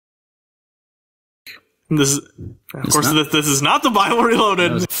This is not the Bible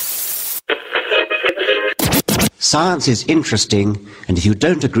Reloaded. Science is interesting, and if you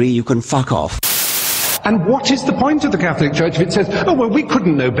don't agree, you can fuck off. And what is the point of the Catholic Church if it says, oh, well, we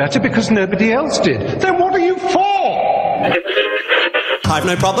couldn't know better because nobody else did? Then what are you for? I've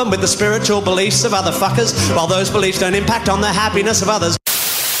no problem with the spiritual beliefs of other fuckers, while those beliefs don't impact on the happiness of others.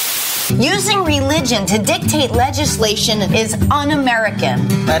 Using religion to dictate legislation is un-American,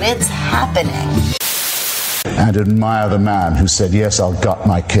 but it's happening. And admire the man who said, yes, I'll gut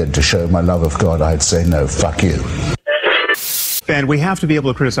my kid to show my love of God. I'd say, no, fuck you. And we have to be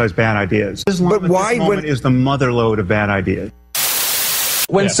able to criticize bad ideas. But why is the motherlode of bad ideas?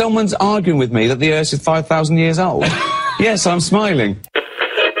 When someone's arguing with me that the Earth is 5,000 years old, yes, I'm smiling.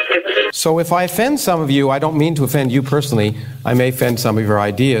 So if I offend some of you, I don't mean to offend you personally. I may offend some of your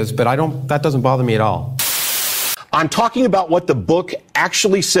ideas, but that doesn't bother me at all. I'm talking about what the book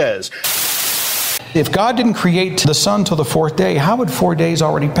actually says. If God didn't create the sun till the fourth day, how would 4 days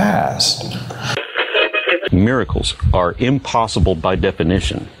already pass? Miracles are impossible by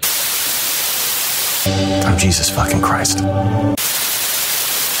definition. Oh, Jesus fucking Christ.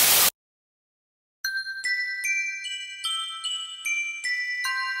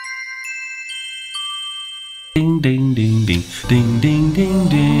 Ding, ding, ding, ding, ding, ding, ding,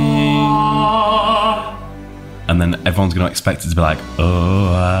 ding. And then everyone's going to expect it to be like,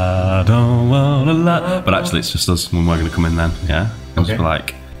 oh, I don't want to lie. But actually, it's just us when we're going to come in then, yeah? And just be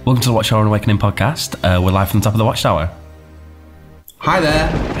like, welcome to the Watchtower and Awakening podcast. We're live from the top of the Watchtower. Hi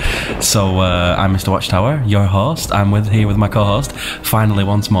there. So, I'm Mr. Watchtower, your host. I'm here with my co-host. Finally,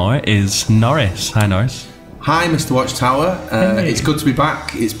 once more, is Norris. Hi, Norris. Hi, Mr. Watchtower. Hey. It's good to be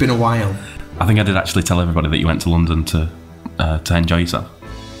back. It's been a while. I think I did actually tell everybody that you went to London to enjoy yourself.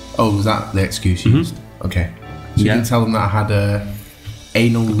 Oh, was that the excuse you used? Okay. So you didn't tell them that I had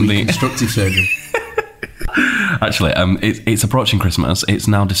anal reconstructive surgery? Actually, it's approaching Christmas. It's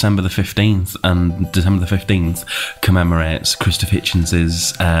now December the 15th, and December the 15th commemorates Christopher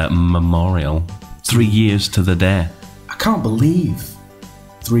Hitchens' memorial. 3 years to the day. I can't believe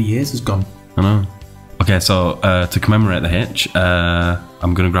 3 years has gone. I know. Okay, so to commemorate the Hitch,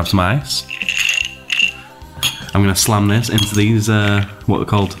 I'm going to grab some ice. I'm going to slam this into these, what they're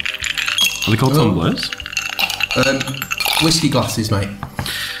called. Are they called tumblers? Whiskey glasses, mate.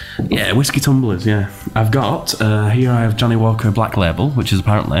 Yeah, whiskey tumblers, yeah. I've got, here I have Johnny Walker Black Label, which is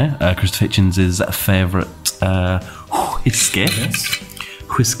apparently Christopher Hitchens' favourite whiskey. Yes.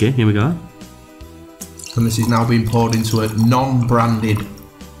 Whiskey, here we go. And this is now being poured into a non-branded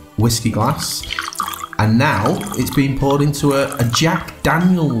whiskey glass. And now it's being poured into a Jack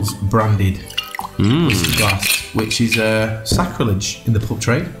Daniels branded whiskey glass, which is sacrilege in the pub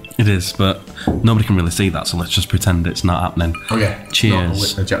trade. It is, but nobody can really see that, so let's just pretend it's not happening. Okay.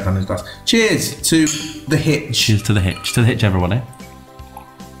 Cheers. Not a Jack Daniels glass. Cheers to the Hitch. Cheers to the Hitch. To the Hitch, everybody.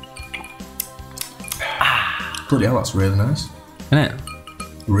 Bloody hell, that's really nice. Isn't it?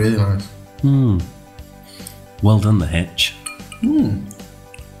 Really nice. Well done, the Hitch.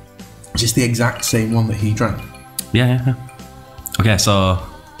 Just the exact same one that he drank. Yeah. Okay, so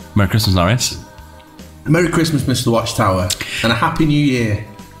Merry Christmas, Norris. Merry Christmas, Mr. Watchtower, and a Happy New Year.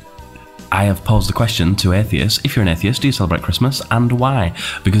 I have posed the question to atheists. If you're an atheist, do you celebrate Christmas, and why?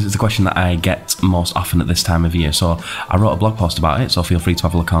 Because it's a question that I get most often at this time of year. So I wrote a blog post about it, so feel free to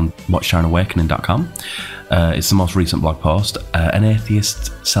have a look on watchtowerandawakening.com. It's the most recent blog post. An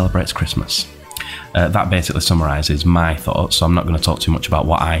atheist celebrates Christmas. That basically summarises my thoughts, so I'm not going to talk too much about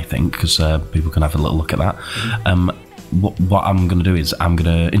what I think, because people can have a little look at that. What I'm going to do is I'm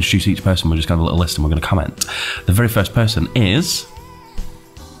going to introduce each person. We're just going to have a little list and we're going to comment. The very first person is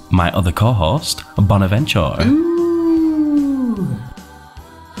my other co-host, Bonaventure. Ooh.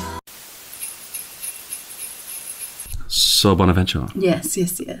 So, Bonaventure.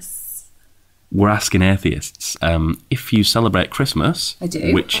 Yes. We're asking atheists, if you celebrate Christmas, I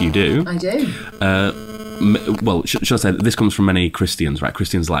do. Which you do. I do. Well, should I say that this comes from many Christians, right?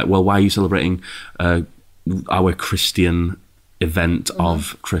 Christians are like, well, why are you celebrating our Christian event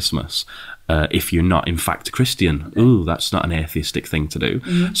of Christmas if you're not in fact a Christian? Okay. Ooh, that's not an atheistic thing to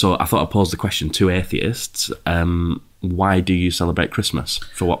do. So I thought I'd pose the question to atheists. Why do you celebrate Christmas?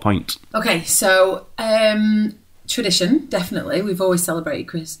 For what point? Okay, so tradition, definitely. We've always celebrated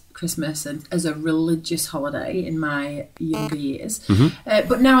Christmas as a religious holiday in my younger years.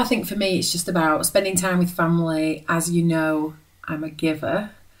 But now I think for me it's just about spending time with family. As you know, I'm a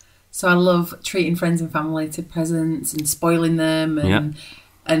giver. So I love treating friends and family to presents and spoiling them,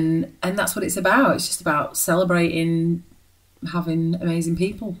 and that's what it's about. It's just about celebrating having amazing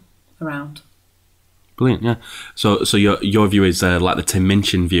people around. Brilliant, yeah. So your view is like the Tim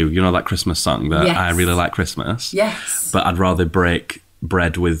Minchin view, you know, that Christmas song that Yes. I really like Christmas. Yes. But I'd rather break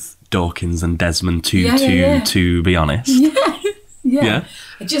bread with Dawkins and Desmond to be honest. Yeah.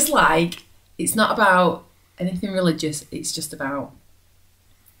 I just like, it's not about anything religious, it's just about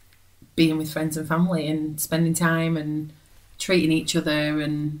being with friends and family and spending time and treating each other,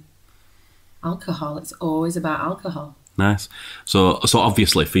 and alcohol. It's always about alcohol. Nice. So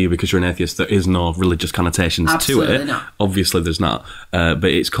obviously for you, because you're an atheist, there is no religious connotations Absolutely to it. not. Obviously there's not. But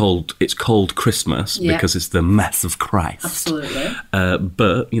it's called Christmas because it's the mess of Christ. Absolutely.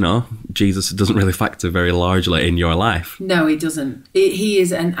 But, you know, Jesus doesn't really factor very largely in your life. No, he doesn't. He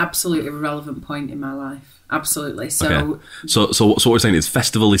is an absolutely irrelevant point in my life. Absolutely. So Okay. So what we're saying is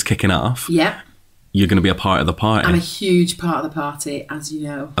festival is kicking off. Yeah. You're going to be a part of the party. I'm a huge part of the party, as you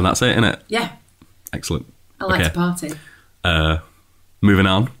know. And that's it, innit? Yeah. Excellent. I like to party. Moving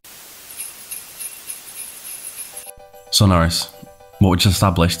on. So Norris, what we just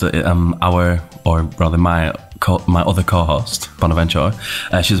established that my other co-host, Bonaventure,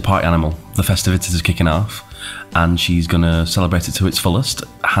 she's a party animal. The festivities are kicking off, and she's gonna celebrate it to its fullest,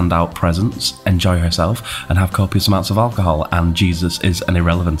 hand out presents, enjoy herself, and have copious amounts of alcohol. And Jesus is an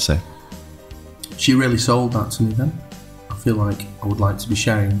irrelevancy. She really sold that to me then. I feel like I would like to be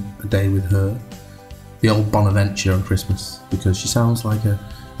sharing a day with her, the old Bonaventure on Christmas, because she sounds like a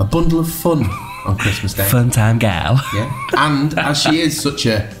bundle of fun on Christmas Day. Fun time gal. Yeah. And as she is such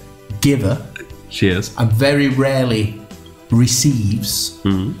a giver, she is, and very rarely receives,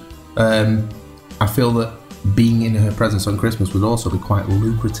 I feel that being in her presence on Christmas would also be quite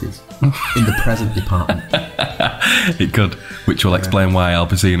lucrative in the present department. It could, which will explain why I'll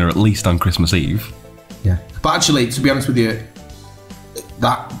be seeing her at least on Christmas Eve. Yeah. But actually, to be honest with you,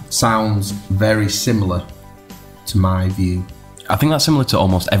 that sounds very similar to my view. I think that's similar to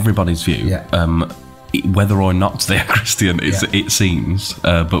almost everybody's view. Yeah. Whether or not they're Christian, it seems.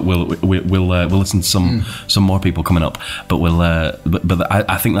 But we'll listen to some more people coming up. But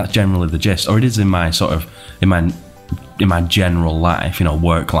I think that's generally the gist, or it is in my general life, you know,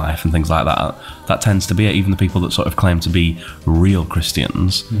 work life and things like that. That tends to be it. Even the people that sort of claim to be real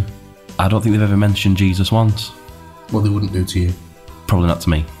Christians, I don't think they've ever mentioned Jesus once. Well, they wouldn't do to you. Probably not to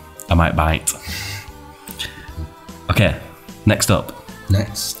me. I might bite. Okay, next up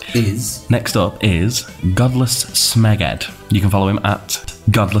is Godless Smeghead. You can follow him at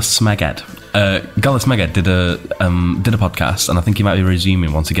Godless Smeghead. Godless Smeghead did a podcast, and I think he might be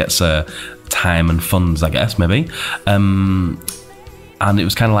resuming once he gets time and funds, I guess, maybe. And it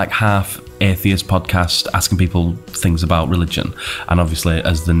was kind of like half atheist podcast, asking people things about religion, and obviously,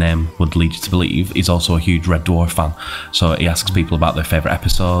 as the name would lead you to believe, he's also a huge Red Dwarf fan. So he asks people about their favourite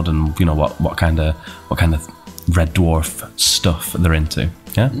episode and, you know, what kind of Red Dwarf stuff they're into.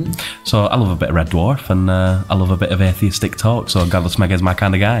 Yeah. So I love a bit of Red Dwarf, and I love a bit of atheistic talk. So Godless Meg is my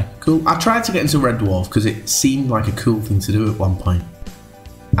kind of guy. Cool. I tried to get into Red Dwarf because it seemed like a cool thing to do at one point,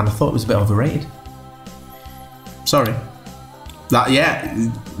 and I thought it was a bit overrated. Sorry.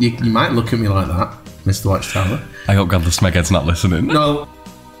 You might look at me like that, Mr. Watchtower. I hope Godless Smeghead's not listening. No.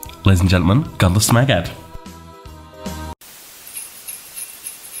 Ladies and gentlemen, Godless Smeghead.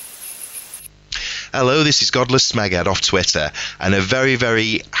 Hello, this is Godless Smeghead off Twitter, and a very,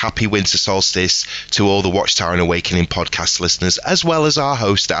 very happy winter solstice to all the Watchtower and Awakening podcast listeners, as well as our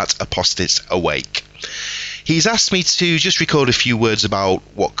host at Apostates Awake. He's asked me to just record a few words about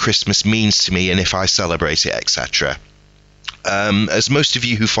what Christmas means to me and if I celebrate it, etc. As most of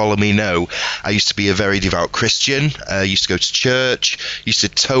you who follow me know, I used to be a very devout Christian, used to go to church, used to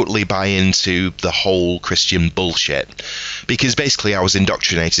totally buy into the whole Christian bullshit, because basically I was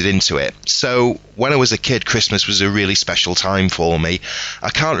indoctrinated into it. So when I was a kid, Christmas was a really special time for me. I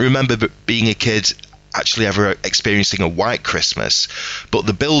can't remember being a kid actually ever experiencing a white Christmas, but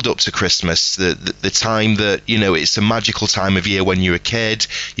the build up to Christmas, the time that, you know, it's a magical time of year when you're a kid,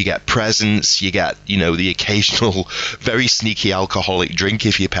 you get presents, you get, you know, the occasional very sneaky alcoholic drink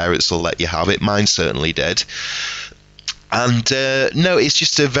if your parents will let you have it. Mine certainly did. And no, it's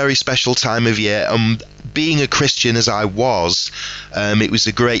just a very special time of year. Being a Christian as I was, it was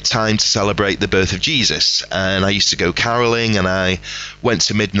a great time to celebrate the birth of Jesus. And I used to go caroling, and I went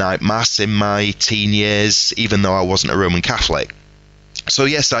to midnight mass in my teen years, even though I wasn't a Roman Catholic. So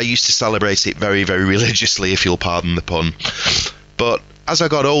yes, I used to celebrate it very, very religiously, if you'll pardon the pun. But as I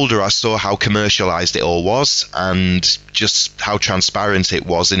got older, I saw how commercialised it all was, and just how transparent it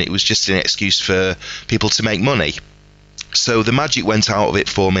was, and it was just an excuse for people to make money. So the magic went out of it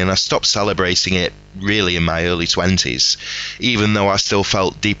for me, and I stopped celebrating it really in my early 20s, even though I still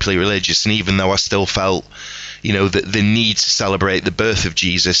felt deeply religious, and even though I still felt, the need to celebrate the birth of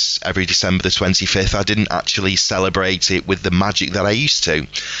Jesus every December the 25th. I didn't actually celebrate it with the magic that I used to.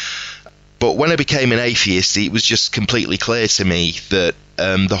 But when I became an atheist, it was just completely clear to me that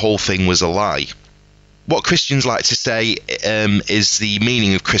the whole thing was a lie. What Christians like to say is the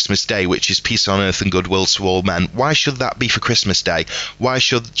meaning of Christmas Day, which is peace on earth and goodwill to all men. Why should that be for Christmas Day? Why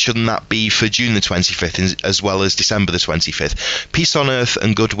shouldn't that be for June the 25th as well as December the 25th? Peace on earth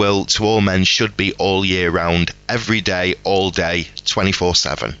and goodwill to all men should be all year round, every day, all day,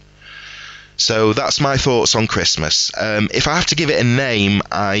 24/7. So that's my thoughts on Christmas. If I have to give it a name,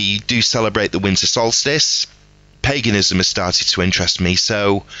 I do celebrate the winter solstice. Paganism has started to interest me,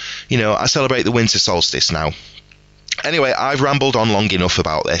 so, I celebrate the winter solstice now. Anyway, I've rambled on long enough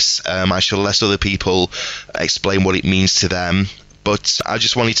about this. I shall let other people explain what it means to them. But I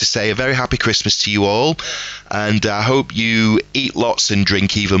just wanted to say a very happy Christmas to you all, and I hope you eat lots and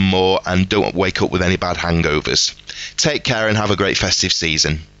drink even more and don't wake up with any bad hangovers. Take care and have a great festive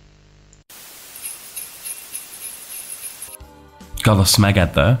season. Godless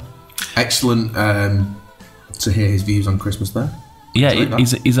Smeghead there. Excellent to hear his views on Christmas there. Yeah,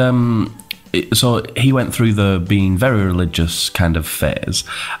 so he went through the being very religious kind of phase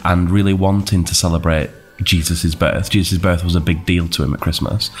and really wanting to celebrate Jesus' birth. Jesus' birth was a big deal to him at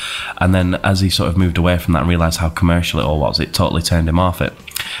Christmas. And then as he sort of moved away from that and realised how commercial it all was, it totally turned him off it.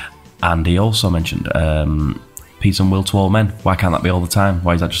 And he also mentioned peace and will to all men. Why can't that be all the time?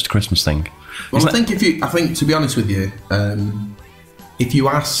 Why is that just a Christmas thing? Well, I think to be honest with you, if you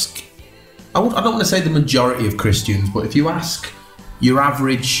ask, I don't want to say the majority of Christians, but if you ask your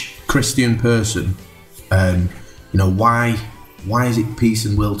average Christian person, why is it peace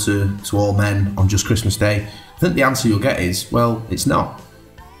and will to all men on just Christmas Day? I think the answer you'll get is, well, it's not.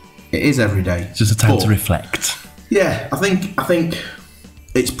 It is every day. It's just a time to reflect. Yeah, I think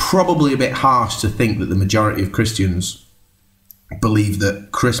it's probably a bit harsh to think that the majority of Christians believe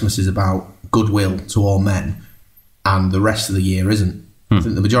that Christmas is about goodwill to all men and the rest of the year isn't. I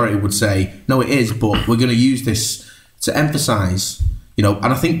think the majority would say, no, it is, but we're going to use this to emphasise, and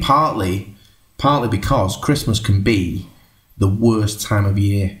I think partly because Christmas can be the worst time of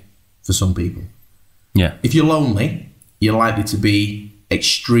year for some people. Yeah. If you're lonely, you're likely to be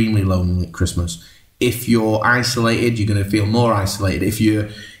extremely lonely at Christmas. If you're isolated, you're going to feel more isolated. If you're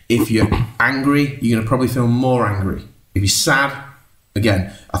angry, you're going to probably feel more angry. If you're sad,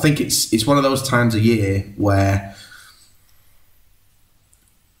 again, I think it's one of those times of year where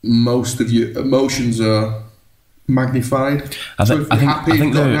most of your emotions are magnified. So if you're happy, if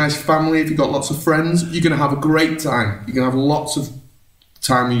you've got a nice family, if you've got lots of friends, you're going to have a great time. You're going to have lots of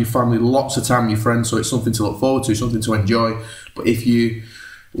time with your family, lots of time with your friends, so it's something to look forward to, something to enjoy. But if you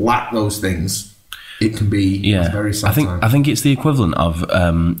lack those things, it can be a very sad time. I think it's the equivalent of,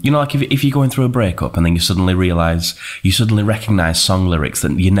 like if you're going through a breakup and then you suddenly recognise song lyrics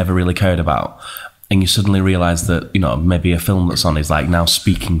that you never really cared about, and you suddenly realise that, maybe a film that's on is like now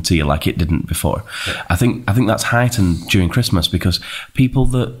speaking to you like it didn't before. Yeah. I think that's heightened during Christmas because people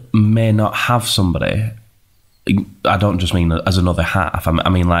that may not have somebody, I don't just mean as another half, I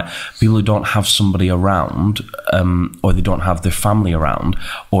mean like people who don't have somebody around, or they don't have their family around,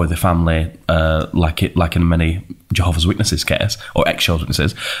 or the family, like in many Jehovah's Witnesses case, or ex-Jehovah's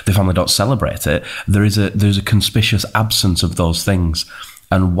Witnesses, the family don't celebrate it. There's a conspicuous absence of those things.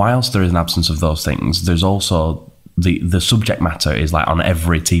 And whilst there is an absence of those things, there's also the subject matter is like on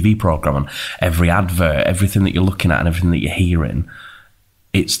every TV program, and every advert, everything that you're looking at and everything that you're hearing,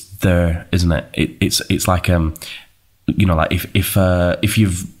 it's there, isn't it? It's like like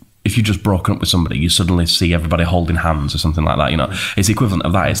if you've just broken up with somebody, you suddenly see everybody holding hands or something like that. It's the equivalent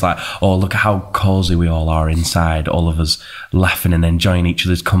of that. It's like, oh, look at how cosy we all are inside, all of us laughing and enjoying each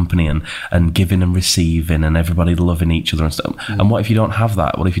other's company and giving and receiving and everybody loving each other and stuff. And what if you don't have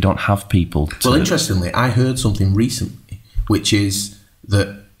that? What if you don't have people Well, interestingly, I heard something recently, which is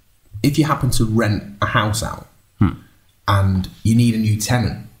that if you happen to rent a house out and you need a new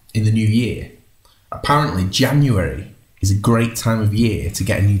tenant in the new year, apparently January is a great time of year to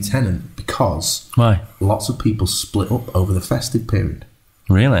get a new tenant because lots of people split up over the festive period.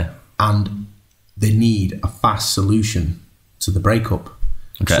 Really? And they need a fast solution to the breakup.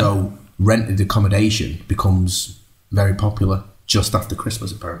 Okay. So rented accommodation becomes very popular just after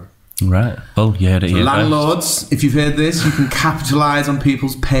Christmas, apparently. Right. Well, you heard it here. Landlords, if you've heard this, you can capitalise on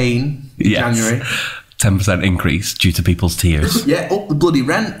people's pain in January. 10% increase due to people's tears. Yeah, up the bloody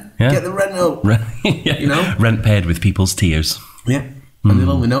rent. Yeah. Get the rent up. Rent paid with people's tears. Yeah. And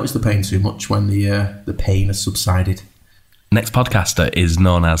they'll only notice the pain too much when the pain has subsided. Next podcaster is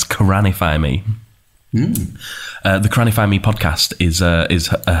known as Cranify Me. The Cranify Me podcast is a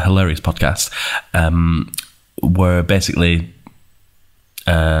hilarious podcast where basically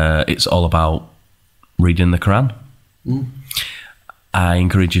it's all about reading the Quran. I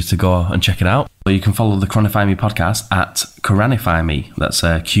encourage you to go and check it out. You can follow the Quranify Me podcast at Quranify Me. That's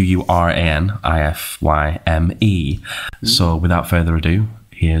Quranifyme. So without further ado,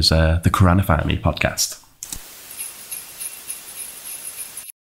 here's the Quranify Me podcast.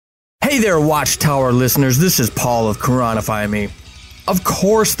 Hey there, Watchtower listeners. This is Paul of Quranify Me. Of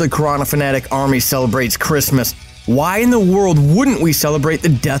course, the Quranofanatic Army celebrates Christmas. Why in the world wouldn't we celebrate the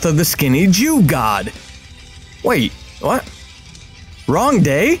death of the skinny Jew god? Wait, what? Wrong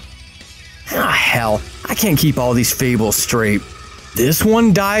day? Ah, hell, I can't keep all these fables straight. This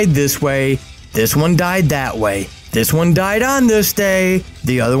one died this way, this one died that way, this one died on this day,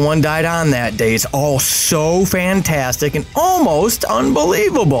 the other one died on that day. It's all so fantastic and almost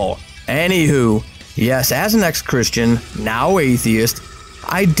unbelievable. Anywho, yes, as an ex-Christian, now atheist,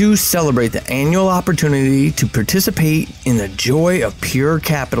 I do celebrate the annual opportunity to participate in the joy of pure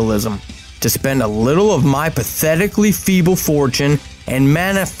capitalism, to spend a little of my pathetically feeble fortune and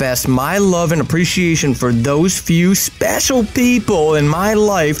manifest my love and appreciation for those few special people in my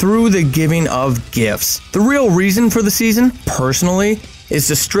life through the giving of gifts. The real reason for the season, personally, is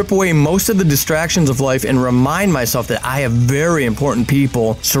to strip away most of the distractions of life and remind myself that I have very important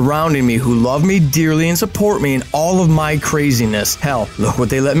people surrounding me who love me dearly and support me in all of my craziness. Hell, look what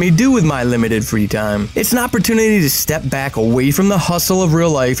they let me do with my limited free time. It's an opportunity to step back away from the hustle of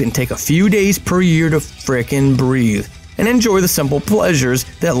real life and take a few days per year to frickin' breathe and enjoy the simple pleasures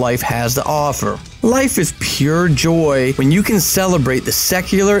that life has to offer. Life is pure joy when you can celebrate the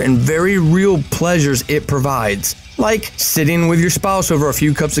secular and very real pleasures it provides. Like sitting with your spouse over a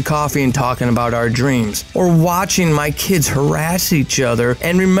few cups of coffee and talking about our dreams. Or watching my kids harass each other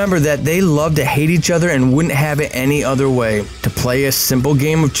and remember that they love to hate each other and wouldn't have it any other way. To play a simple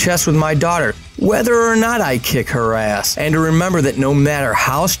game of chess with my daughter, whether or not I kick her ass. And to remember that no matter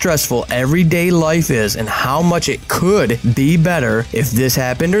how stressful everyday life is and how much it could be better if this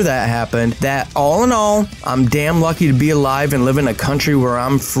happened or that happened, that all in all, I'm damn lucky to be alive and live in a country where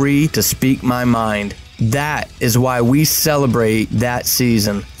I'm free to speak my mind. That is why we celebrate that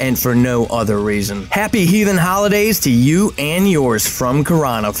season, and for no other reason. Happy heathen holidays to you and yours from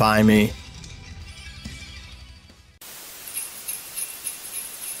Quranify Me.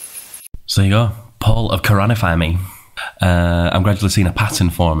 So there you go, Paul of Quranify Me. I'm gradually seeing a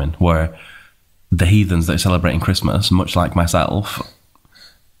pattern forming where the heathens that are celebrating Christmas, much like myself,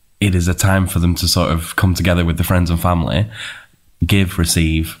 it is a time for them to sort of come together with the friends and family, give,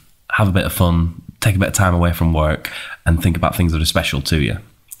 receive, have a bit of fun, take a bit of time away from work and think about things that are special to you.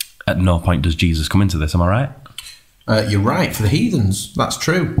 At no point does Jesus come into this, am I right? You're right, for the heathens, that's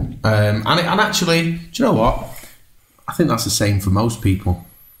true. And actually, do you know what? I think that's the same for most people.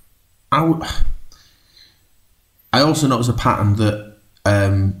 I also notice a pattern that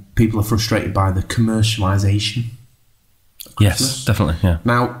people are frustrated by the commercialisation of Christmas. Yes, definitely, yeah.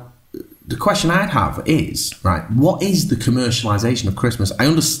 Now, the question I'd have is, right, what is the commercialisation of Christmas? I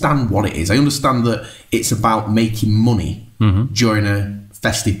understand what it is. I understand that it's about making money during a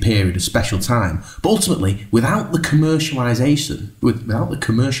festive period, a special time. But ultimately, without the commercialisation, would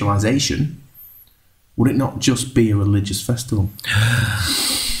it not just be a religious festival?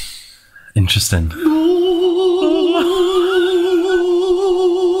 Interesting.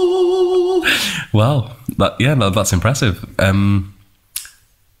 Well, that's impressive.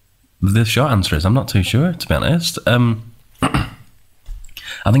 The short answer is I'm not too sure, to be honest. I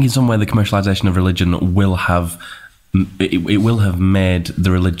think in some way the commercialisation of religion will have made the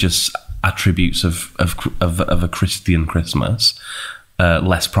religious attributes of a Christian Christmas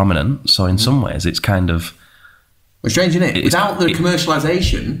less prominent. So in some ways it's kind of... Well, strange, isn't it? Without the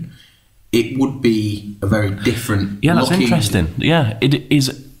commercialisation, it would be a very different... Yeah, that's interesting. Yeah, it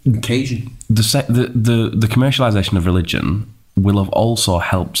is... Occasion. The commercialisation of religion will have also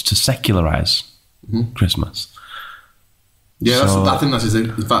helped to secularize Christmas. Yeah, I think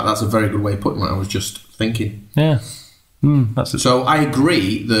that's a very good way of putting it. I was just thinking. Yeah, that's it. So I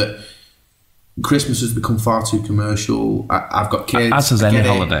agree that Christmas has become far too commercial. I've got kids. As has any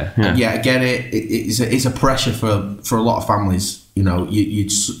holiday. Yeah, I get it. It's a pressure for a lot of families. You know,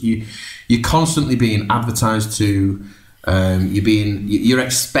 you're constantly being advertised to. You're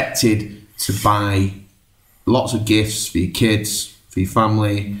expected to buy lots of gifts for your kids, for your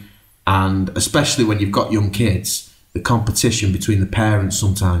family, and especially when you've got young kids, the competition between the parents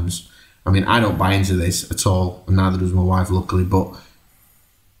sometimes. I mean, I don't buy into this at all, and neither does my wife, luckily, but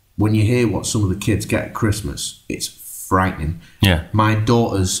when you hear what some of the kids get at Christmas, it's frightening. Yeah. My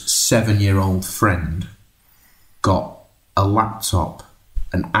daughter's 7-year-old friend got a laptop,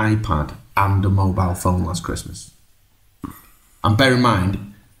 an iPad, and a mobile phone last Christmas. And bear in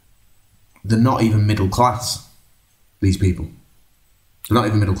mind, they're not even middle class, these people. They're not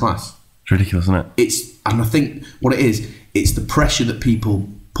even middle class. It's ridiculous, isn't it? And I think what it is, it's the pressure that people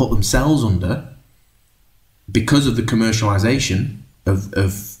put themselves under because of the commercialisation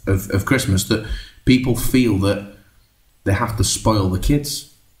of Christmas, that people feel that they have to spoil the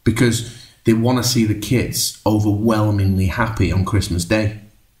kids because they want to see the kids overwhelmingly happy on Christmas Day.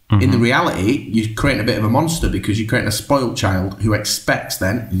 Mm-hmm. In the reality, you're creating a bit of a monster because you're creating a spoiled child who expects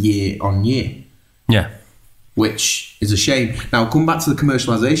then year on year. Yeah. Which is a shame. Now, come back to the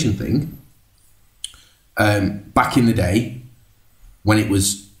commercialisation thing. Back in the day, when it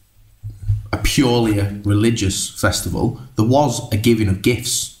was a purely religious festival, there was a giving of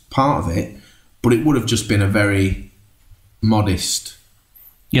gifts part of it, but it would have just been a very modest...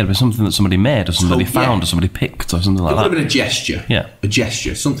 Yeah, it'd be something that somebody made, or somebody found, or somebody picked, or something like that. It would have been a gesture. Yeah. A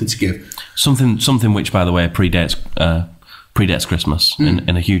gesture, something to give. Something which, by the way, predates Christmas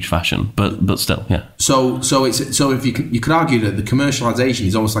in a huge fashion, but still, yeah. So if you could argue that the commercialisation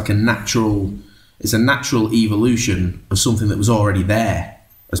is almost like a natural evolution of something that was already there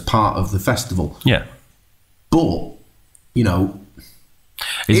as part of the festival. Yeah.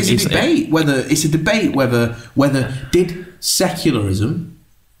 It's a debate whether did secularism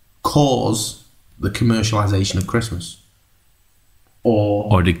cause the commercialisation of Christmas,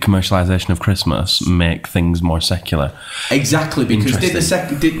 or did commercialisation of Christmas make things more secular? Exactly, because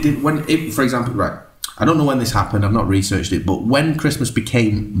for example, right? I don't know when this happened. I've not researched it, but when Christmas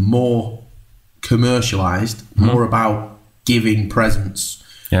became more commercialised, more about giving presents,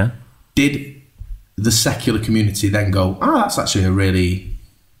 did the secular community then go, that's actually a really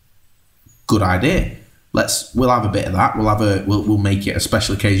good idea. We'll have a bit of that. We'll make it a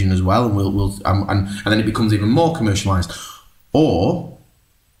special occasion as well, and then it becomes even more commercialised. Or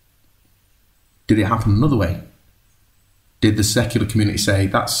did it happen another way? Did the secular community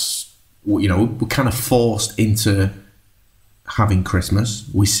say we're kind of forced into having Christmas?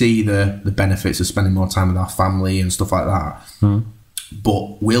 We see the benefits of spending more time with our family and stuff like that,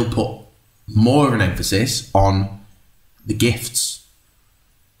 but we'll put more of an emphasis on the gifts,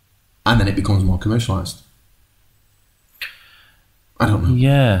 and then it becomes more commercialised. I don't know.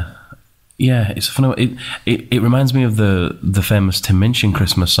 Yeah, it's funny. It reminds me of the famous Tim Minchin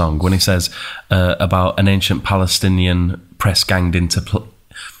Christmas song when he says about an ancient Palestinian press ganged into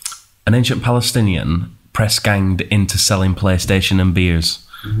selling PlayStation and beers.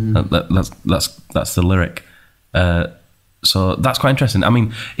 That's the lyric. So that's quite interesting. I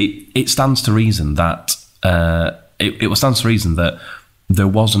mean, it stands to reason that it stands to reason that there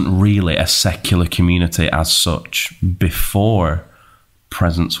wasn't really a secular community as such before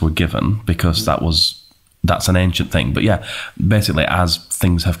presents were given, because that's an ancient thing. But yeah, basically, as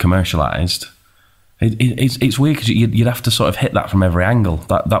things have commercialised, it's weird because you'd have to sort of hit that from every angle.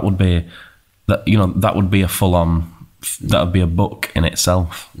 That would be a full on. That would be a book in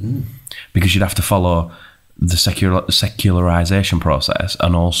itself, because you'd have to follow the secularization process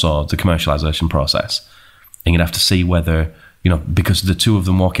and also the commercialization process, and you'd have to see whether, because the two of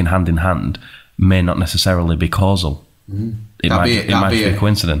them walking hand in hand may not necessarily be causal. It might be a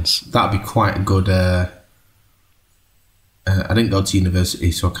coincidence. That'd be quite a good. I didn't go to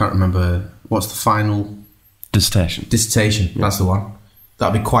university, so I can't remember what's the final dissertation. Yeah. That's the one.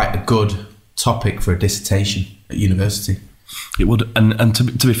 That'd be quite a good topic for a dissertation at university. It would, and to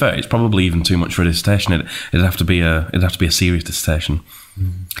be fair, it's probably even too much for a dissertation. It'd have to be a serious dissertation.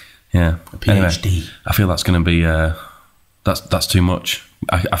 Yeah, a PhD. Anyway, I feel that's going to be that's too much.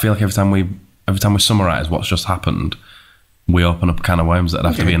 I feel like every time we summarise what's just happened, we open up a can of worms that'd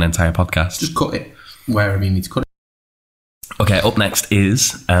have to be an entire podcast. Just cut it where we need to cut it. Okay, up next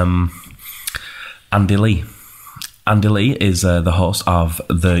is Andi Lee. Andi Lee is the host of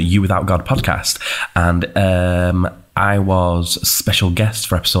the You Without God podcast, and I was special guest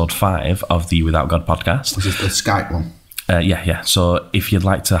for episode 5 of the You Without God podcast. Was it the Skype one? Yeah. So if you'd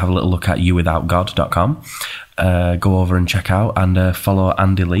like to have a little look at youwithoutgod.com, go over and check out and follow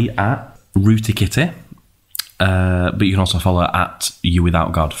Andi Lee at Rooty Kitty. But you can also follow at You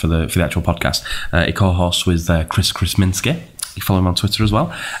Without God for the actual podcast. He co-hosts with Chris Minski. You follow him on Twitter as well.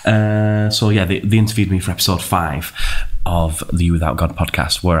 So yeah, they interviewed me for episode 5 of the You Without God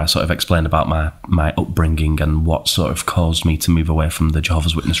podcast, where I sort of explained about my upbringing and what sort of caused me to move away from the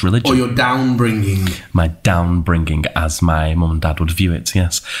Jehovah's Witness religion. Or your downbringing. My downbringing, as my mum and dad would view it,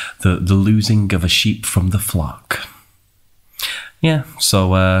 yes. The losing of a sheep from the flock. Yeah, so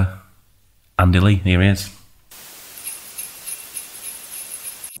Andi Lee, here he is.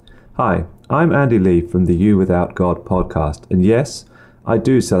 Hi, I'm Andi Lee from the You Without God podcast, and yes, I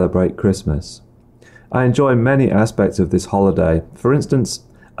do celebrate Christmas. I enjoy many aspects of this holiday. For instance,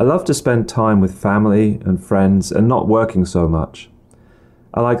 I love to spend time with family and friends and not working so much.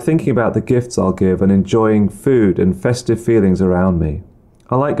 I like thinking about the gifts I'll give and enjoying food and festive feelings around me.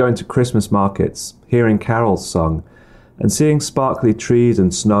 I like going to Christmas markets, hearing carols sung, and seeing sparkly trees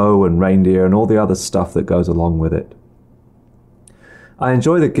and snow and reindeer and all the other stuff that goes along with it. I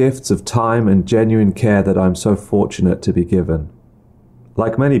enjoy the gifts of time and genuine care that I'm so fortunate to be given.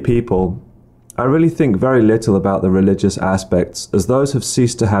 Like many people, I really think very little about the religious aspects, as those have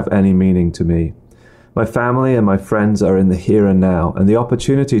ceased to have any meaning to me. My family and my friends are in the here and now, and the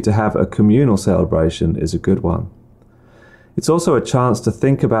opportunity to have a communal celebration is a good one. It's also a chance to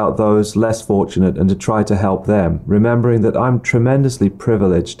think about those less fortunate and to try to help them, remembering that I'm tremendously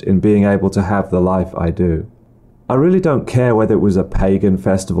privileged in being able to have the life I do. I really don't care whether it was a pagan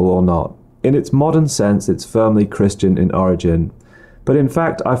festival or not. In its modern sense, it's firmly Christian in origin. But in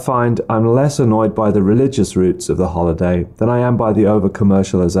fact, I find I'm less annoyed by the religious roots of the holiday than I am by the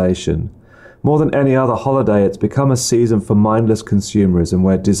over-commercialization. More than any other holiday, it's become a season for mindless consumerism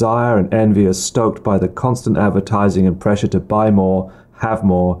where desire and envy are stoked by the constant advertising and pressure to buy more, have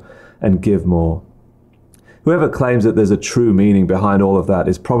more, and give more. Whoever claims that there's a true meaning behind all of that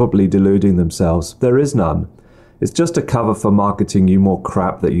is probably deluding themselves. There is none. It's just a cover for marketing you more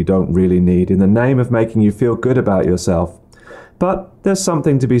crap that you don't really need in the name of making you feel good about yourself. But there's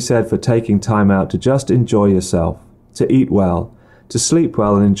something to be said for taking time out to just enjoy yourself, to eat well, to sleep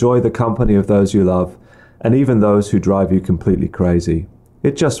well and enjoy the company of those you love, and even those who drive you completely crazy.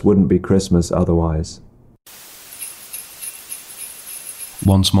 It just wouldn't be Christmas otherwise.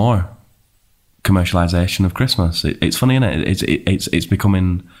 Once more, commercialization of Christmas. It's funny, isn't it? It's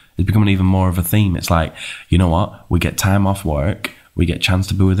becoming even more of a theme. It's like, you know what? We get time off work. We get a chance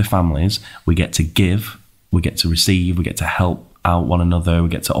to be with the families. We get to give. We get to receive. We get to help out one another. We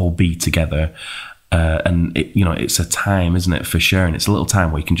get to all be together. And it's a time, isn't it, for sharing. It's a little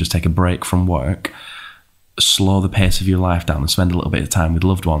time where you can just take a break from work, slow the pace of your life down and spend a little bit of time with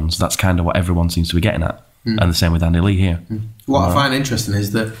loved ones. That's kind of what everyone seems to be getting at. And the same with Andy Lee here. What I find interesting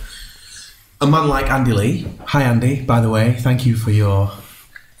is that a man like Andy Lee, hi Andy, by the way, thank you for your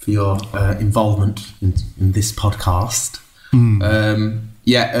involvement in this podcast.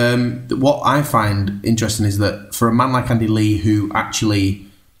 What I find interesting is that for a man like Andy Lee, who actually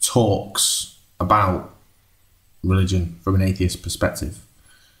talks about religion from an atheist perspective,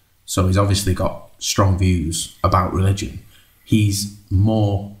 so he's obviously got strong views about religion, he's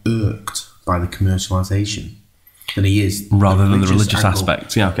more irked by the commercialisation than he is rather than the religious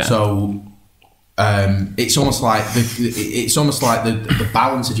aspect. Yeah, okay. So it's almost like the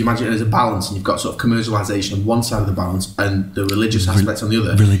balance. If you imagine it as a balance, and you've got sort of commercialisation on one side of the balance and the religious aspects on the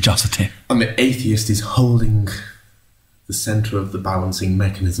other. Religiosity. And the atheist is holding the centre of the balancing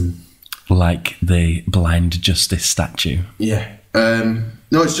mechanism. Like the blind justice statue. Yeah.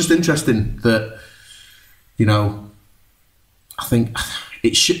 No, it's just interesting that, I think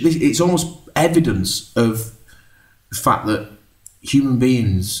it's almost evidence of the fact that human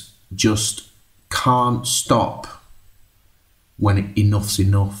beings just can't stop when enough's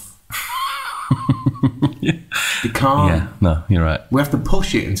enough. They can't. Yeah, no, you're right. We have to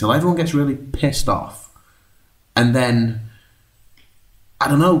push it until everyone gets really pissed off. And then, I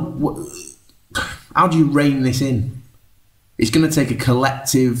don't know, how do you rein this in? It's going to take a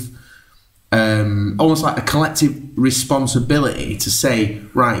collective, almost like a collective responsibility to say,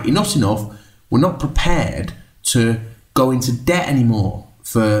 right, enough's enough. We're not prepared to go into debt anymore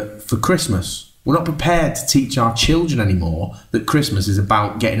for Christmas. We're not prepared to teach our children anymore that Christmas is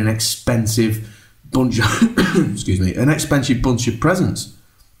about getting an expensive bunch of an expensive bunch of presents.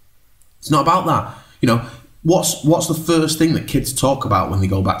 It's not about that. What's the first thing that kids talk about when they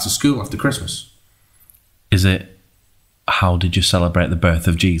go back to school after Christmas? Is it, how did you celebrate the birth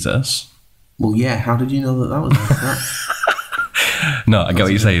of Jesus? Well, yeah. How did you know that was like that? No, I get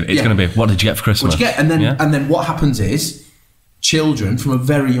what you're saying. It's going to be, what did you get for Christmas? What did you get? And then what happens is, children from a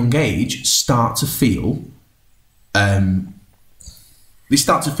very young age start to feel,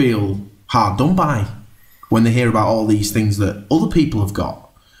 hard done by when they hear about all these things that other people have got.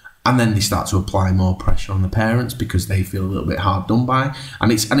 And then they start to apply more pressure on the parents because they feel a little bit hard done by,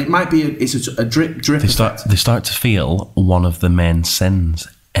 and it might be a drip. They start to feel one of the main sins: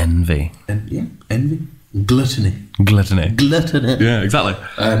 envy. Envy, gluttony. Yeah, exactly.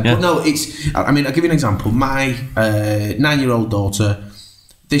 But no, I'll give you an example. My 9-year-old daughter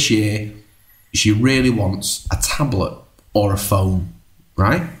this year, she really wants a tablet or a phone.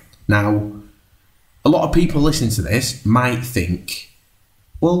 Right now, a lot of people listening to this might think,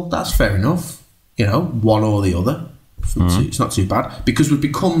 well, that's fair enough, one or the other. It's not too bad, because we've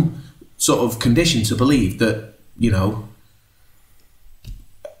become sort of conditioned to believe that, you know,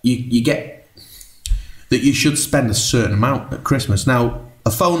 you get that you should spend a certain amount at Christmas. Now,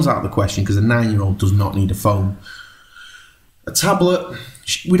 a phone's out of the question because a 9-year-old does not need a phone. A tablet,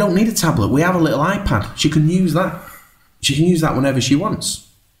 we don't need a tablet. We have a little iPad. She can use that. She can use that whenever she wants,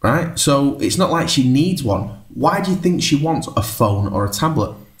 right? So it's not like she needs one. Why do you think she wants a phone or a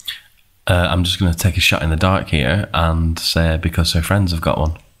tablet? I'm just going to take a shot in the dark here and say because her friends have got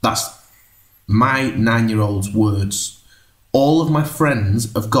one. That's my 9-year-old's words. All of my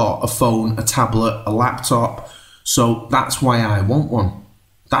friends have got a phone, a tablet, a laptop, so that's why I want one.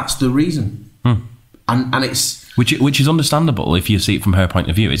 That's the reason. And it's... Which is understandable if you see it from her point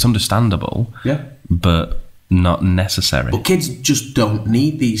of view. It's understandable, yeah, but not necessary. But kids just don't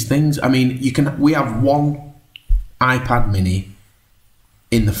need these things. I mean, we have one iPad mini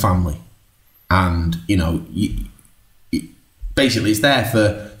in the family, and, you know, basically it's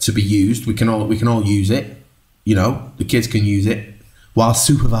there to be used. We can all use it. You know, the kids can use it, while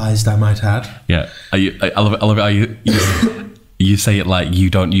supervised, I might add. Yeah, I love it. You say it like you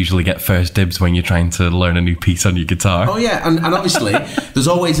don't usually get first dibs when you're trying to learn a new piece on your guitar. Oh yeah, and obviously there's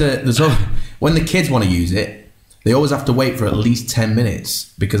always when the kids want to use it, they always have to wait for at least 10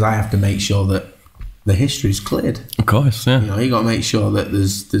 minutes because I have to make sure that the history's cleared. Of course, yeah. You know, you got to make sure that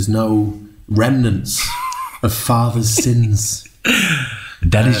there's no remnants of father's sins.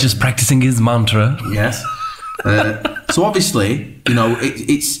 Daddy's just practicing his mantra. Yes. So obviously, you know,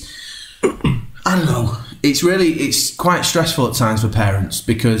 it's I don't know. It's quite stressful at times for parents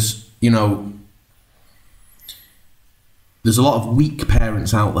because, you know, there's a lot of weak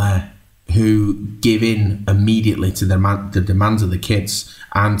parents out there who give in immediately to the demands of the kids.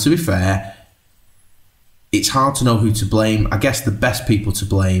 And to be fair, it's hard to know who to blame. I guess the best people to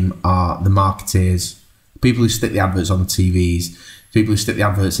blame are the marketeers, people who stick the adverts on the TVs, people who stick the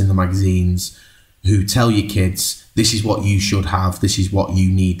adverts in the magazines, who tell your kids, this is what you should have, this is what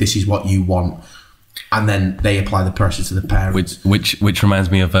you need, this is what you want. And then they apply the pressure to the parents. Which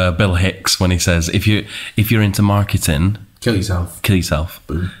reminds me of Bill Hicks when he says, if you're into marketing, kill yourself. Kill yourself.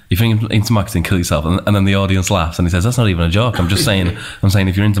 Boom. If you're into marketing, kill yourself. And then the audience laughs and he says, that's not even a joke. I'm just saying,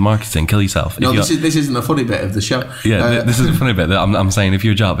 if you're into marketing, kill yourself. No, this isn't a funny bit of the show. Yeah, this is a funny bit. I'm saying if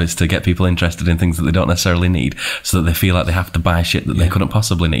your job is to get people interested in things that they don't necessarily need so that they feel like they have to buy shit that they couldn't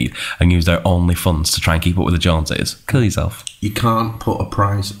possibly need and use their only funds to try and keep up with the Joneses, kill yourself. You can't put a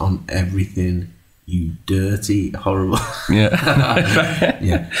price on everything, you dirty, horrible. Yeah.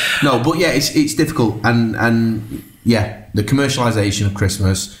 Yeah. No, but yeah, it's difficult. And yeah, the commercialisation of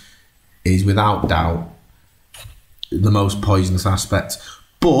Christmas is without doubt the most poisonous aspect.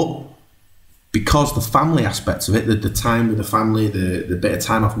 But because the family aspects of it, the time with the family, the bit of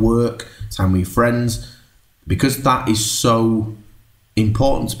time off work, time with your friends, because that is so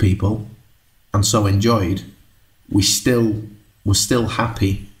important to people and so enjoyed, we're still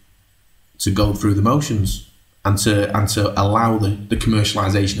happy to go through the motions and to allow the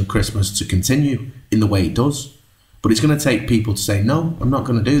commercialisation of Christmas to continue in the way it does. But it's going to take people to say, no, I'm not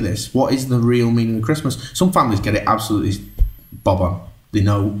going to do this. What is the real meaning of Christmas? Some families get it absolutely bob on. They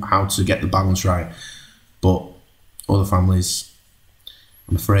know how to get the balance right. But other families,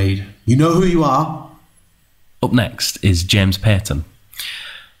 I'm afraid, you know who you are. Up next is Jaymes Payten,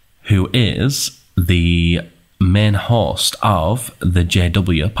 who is the main host of the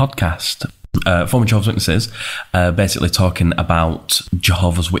JW podcast. Former Jehovah's Witnesses, basically talking about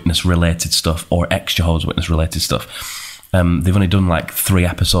Jehovah's Witness related stuff or ex-Jehovah's Witness related stuff. They've only done like 3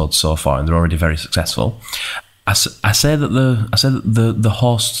 episodes so far and they're already very successful. I say that the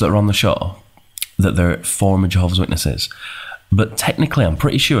hosts that are on the show, that they're former Jehovah's Witnesses, but technically I'm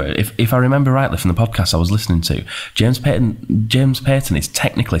pretty sure, if I remember rightly from the podcast I was listening to, Jaymes Payten is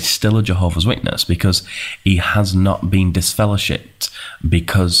technically still a Jehovah's Witness because he has not been disfellowshipped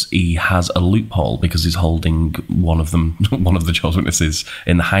because he has a loophole because he's holding one of the Jehovah's Witnesses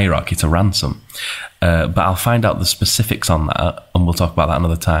in the hierarchy to ransom. But I'll find out the specifics on that and we'll talk about that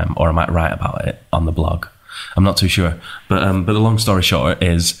another time, or I might write about it on the blog. I'm not too sure. But the long story short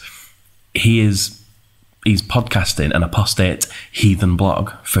is he's podcasting an apostate heathen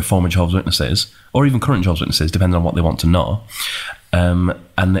blog for former Jehovah's Witnesses, or even current Jehovah's Witnesses, depending on what they want to know.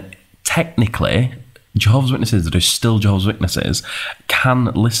 And technically, Jehovah's Witnesses that are still Jehovah's Witnesses can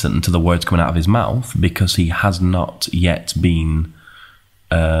listen to the words coming out of his mouth because he has not yet been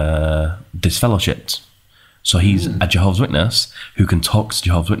disfellowshipped. So he's a Jehovah's Witness who can talk to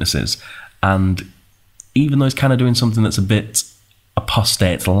Jehovah's Witnesses. And even though he's kind of doing something that's a bit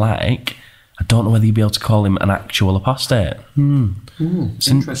apostate-like, I don't know whether you'd be able to call him an actual apostate. It's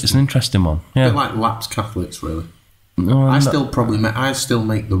an interesting one. Yeah. A bit like lapsed Catholics, really. I still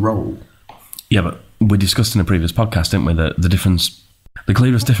make the roll. Yeah, but we discussed in a previous podcast, didn't we, that the difference, the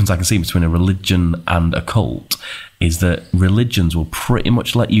clearest difference I can see between a religion and a cult is that religions will pretty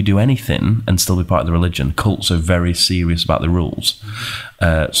much let you do anything and still be part of the religion. Cults are very serious about the rules.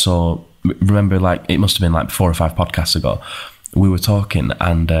 So remember, like, it must have been like 4 or 5 podcasts ago, we were talking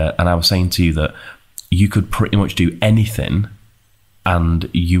and I was saying to you that you could pretty much do anything and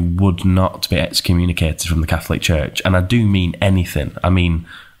you would not be excommunicated from the Catholic Church. And I do mean anything. I mean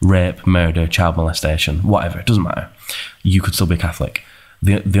rape, murder, child molestation, whatever. It doesn't matter. You could still be Catholic.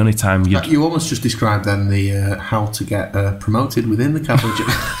 The only time you almost just described then the how to get promoted within the Catholic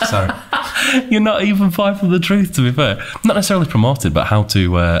Church. Sorry, you're not even far from the truth. To be fair, not necessarily promoted, but how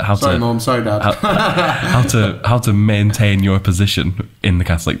to sorry, Mum. Sorry, Dad. how to maintain your position in the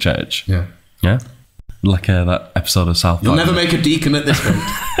Catholic Church. Yeah. Like that episode of South Park. You'll never make a deacon at this rate.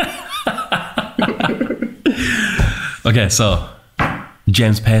 Okay, so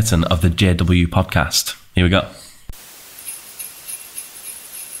Jaymes Payten of the JW Podcast. Here we go.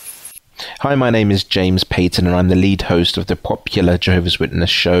 Hi, my name is Jaymes Payten and I'm the lead host of the popular Jehovah's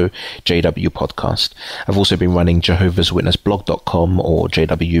Witness show, JW Podcast. I've also been running jehovahswitnessblog.com, or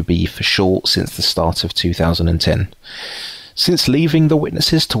JWB for short, since the start of 2010. Since leaving the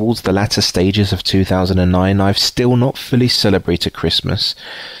Witnesses towards the latter stages of 2009, I've still not fully celebrated Christmas.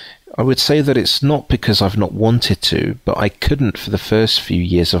 I would say that it's not because I've not wanted to, but I couldn't for the first few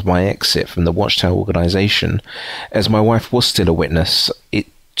years of my exit from the Watchtower organisation, as my wife was still a witness. It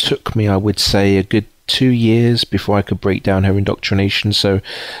took me, I would say, a good 2 years before I could break down her indoctrination, so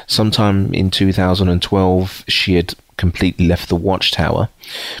sometime in 2012 she had completely left the Watchtower,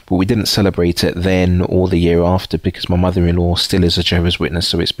 but we didn't celebrate it then or the year after because my mother-in-law still is a Jehovah's Witness,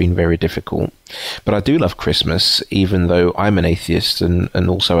 so it's been very difficult. But I do love Christmas, even though I'm an atheist and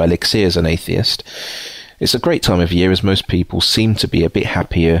also Alexia is an atheist. It's a great time of year, as most people seem to be a bit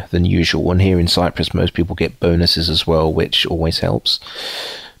happier than usual, and here in Cyprus most people get bonuses as well, which always helps.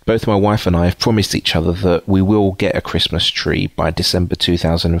 Both my wife and I have promised each other that we will get a Christmas tree by December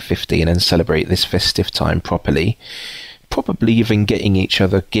 2015 and celebrate this festive time properly. Probably even getting each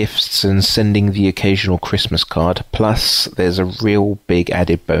other gifts and sending the occasional Christmas card. Plus, there's a real big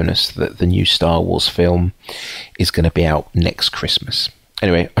added bonus that the new Star Wars film is going to be out next Christmas.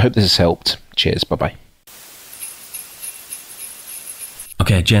 Anyway, I hope this has helped. Cheers, bye-bye.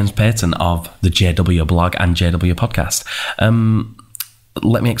 Okay, Jaymes Payten of the JW blog and JW podcast.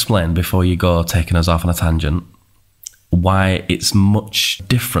 Let me explain, before you go taking us off on a tangent, why it's much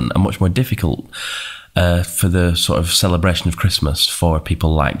different and much more difficult for the sort of celebration of Christmas for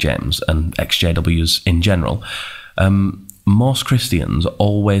people like Jaymes and ex-JWs in general. Most Christians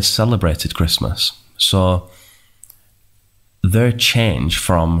always celebrated Christmas. So their change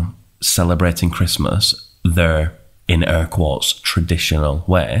from celebrating Christmas, their, in air quotes, traditional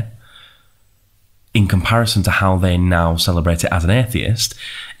way, in comparison to how they now celebrate it as an atheist,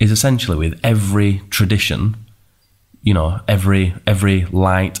 is essentially with every tradition, you know, every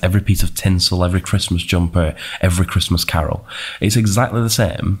light, every piece of tinsel, every Christmas jumper, every Christmas carol. It's exactly the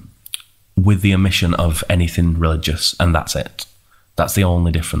same with the omission of anything religious, and that's it. That's the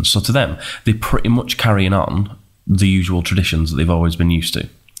only difference. So to them, they're pretty much carrying on the usual traditions that they've always been used to.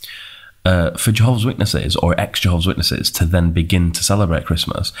 For Jehovah's Witnesses or ex-Jehovah's Witnesses to then begin to celebrate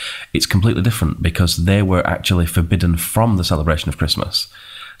Christmas, it's completely different because they were actually forbidden from the celebration of Christmas.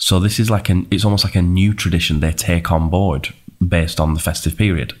 So this is it's almost like a new tradition they take on board based on the festive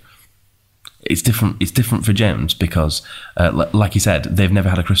period. It's different for Jaymes because, like he said, they've never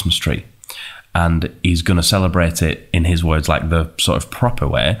had a Christmas tree. And he's going to celebrate it, in his words, like the sort of proper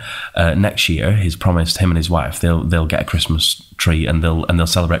way. Next year, he's promised him and his wife they'll get a Christmas tree and they'll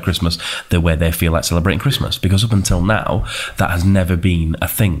celebrate Christmas the way they feel like celebrating Christmas. Because up until now, that has never been a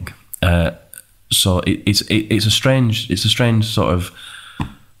thing. So it's a strange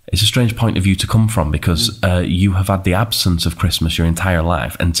point of view to come from, because you have had the absence of Christmas your entire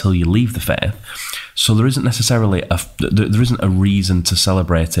life until you leave the faith. So there isn't necessarily there isn't a reason to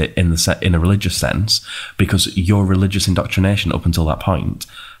celebrate it in a religious sense, because your religious indoctrination up until that point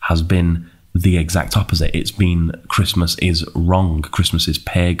has been the exact opposite. It's been Christmas is wrong, Christmas is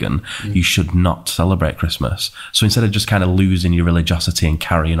pagan, you should not celebrate Christmas. So instead of just kind of losing your religiosity and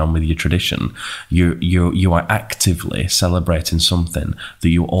carrying on with your tradition, you are actively celebrating something that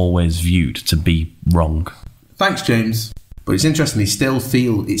you always viewed to be wrong. Thanks, Jaymes. But it's interesting,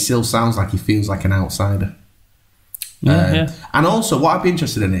 it still sounds like he feels like an outsider. Yeah. And also, what I'd be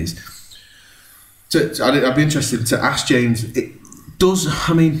interested in is, I'd be interested to ask Jaymes,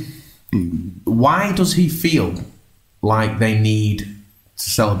 why does he feel like they need to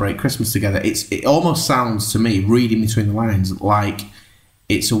celebrate Christmas together. It almost sounds to me, reading between the lines, like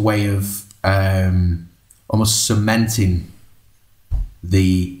it's a way of almost cementing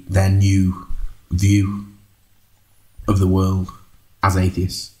their new view of the world as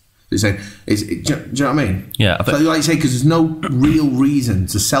atheists. Do you know what I mean? Yeah. So like you say, because there's no real reason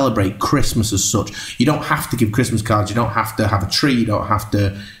to celebrate Christmas as such. You don't have to give Christmas cards. You don't have to have a tree. You don't have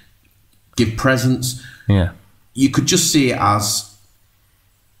to give presents. Yeah. You could just see it as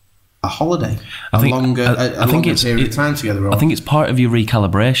a holiday, a longer period of time together. I think it's part of your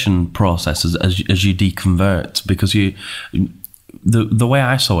recalibration process as you deconvert, because the way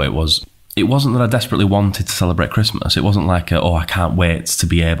I saw it was, it wasn't that I desperately wanted to celebrate Christmas. It wasn't like, I can't wait to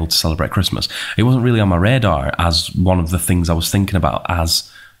be able to celebrate Christmas. It wasn't really on my radar as one of the things I was thinking about as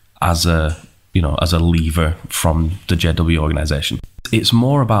a lever from the JW organisation. It's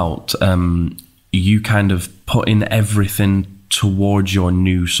more about you kind of putting everything towards your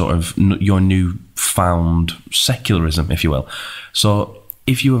new found secularism, if you will. So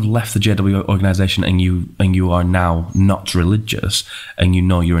if you have left the JW organisation and you are now not religious and you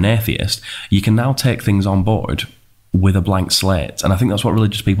know you're an atheist, you can now take things on board with a blank slate. And I think that's what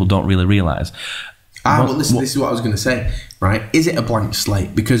religious people don't really realise. Well, this is what I was going to say, right? Is it a blank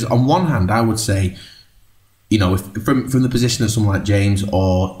slate? Because on one hand, I would say, if, from the position of someone like Jaymes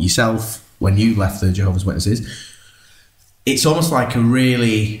or yourself, when you left the Jehovah's Witnesses, it's almost like a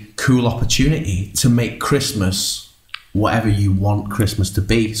really cool opportunity to make Christmas whatever you want Christmas to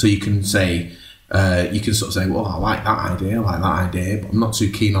be. So you can say, well, I like that idea, but I'm not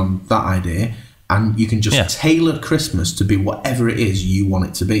too keen on that idea. And you can just tailor Christmas to be whatever it is you want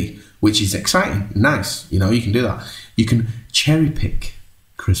it to be, which is exciting, nice. You can do that. You can cherry pick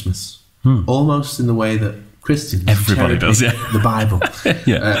Christmas, almost in the way that Christians everybody does, the Bible.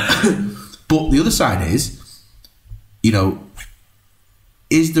 But the other side is,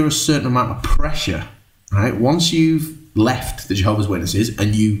 is there a certain amount of pressure, right? Once you've left the Jehovah's Witnesses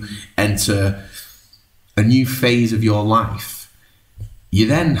and you enter a new phase of your life, you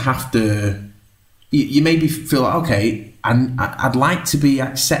then have to, you maybe feel like, okay, I'd like to be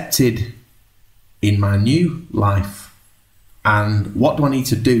accepted in my new life, and what do I need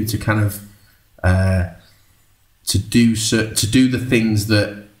to do to kind of to do the things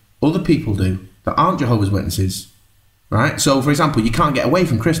that other people do that aren't Jehovah's Witnesses, right? So, for example, you can't get away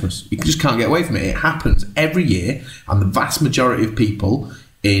from Christmas. You just can't get away from it. It happens every year, and the vast majority of people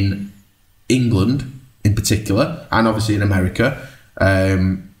in England, in particular, and obviously in America,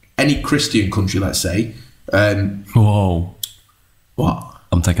 any Christian country, let's say. Whoa! What?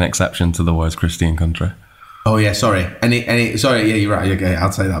 I'm taking exception to the words Christian country. Oh yeah, sorry. Sorry, yeah, you're right. Okay, I'll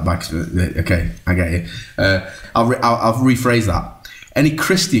take that back. Okay, I get you. I'll rephrase that. Any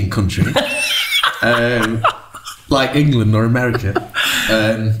Christian country, like England or America.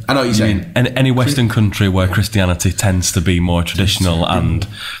 I know what you're saying. Any Western country where Christianity tends to be more traditional and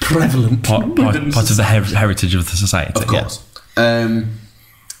prevalent, part of the heritage of the society. Of course.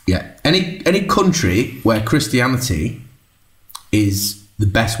 Yeah. Any country where Christianity is the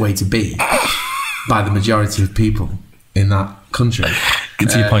best way to be by the majority of people in that country. Get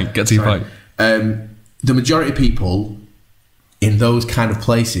to your point. The majority of people in those kind of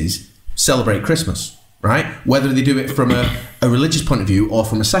places celebrate Christmas, right? Whether they do it from a religious point of view or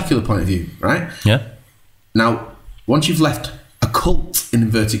from a secular point of view, right? Yeah. Now, once you've left a cult, in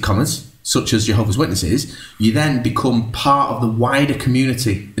inverted commas, such as Jehovah's Witnesses, you then become part of the wider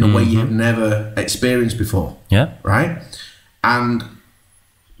community in a way you have never experienced before. Yeah. Right? And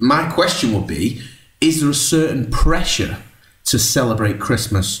my question would be, is there a certain pressure to celebrate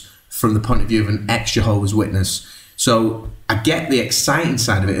Christmas from the point of view of an ex-Jehovah's Witness? So I get the exciting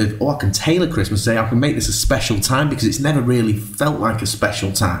side of it. I can tailor Christmas, say I can make this a special time because it's never really felt like a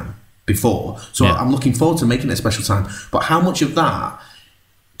special time before. So I'm looking forward to making it a special time. But how much of that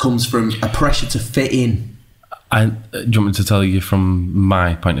comes from a pressure to fit in? Do you want me to tell you from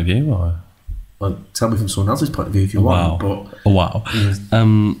my point of view, or? Well, tell me from someone else's point of view if you want. But wow.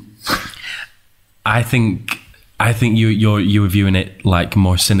 I think you were viewing it like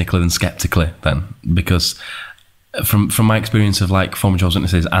more cynically than skeptically then, because from my experience of like former Jehovah's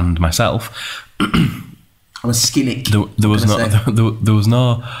Witnesses and myself, I'm a cynic. There was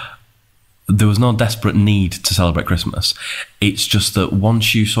no desperate need to celebrate Christmas. It's just that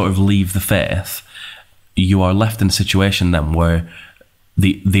once you sort of leave the faith, you are left in a situation then where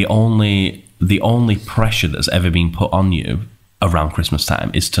the only pressure that's ever been put on you around Christmas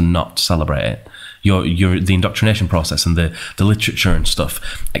time is to not celebrate it. The indoctrination process and the literature and stuff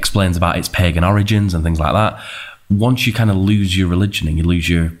explains about its pagan origins and things like that. once you kind of lose your religion and you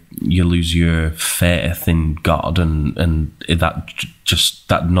lose your faith in God, and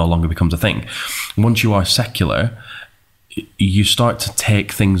that no longer becomes a thing. Once you are secular, you start to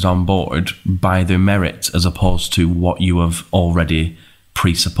take things on board by their merit as opposed to what you have already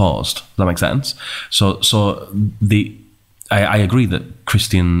presupposed. Does that make sense? So I agree that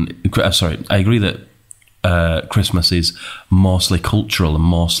Christmas is mostly cultural and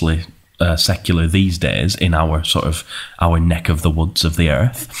mostly secular these days in our neck of the woods of the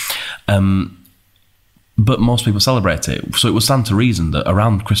earth. But most people celebrate it. So it would stand to reason that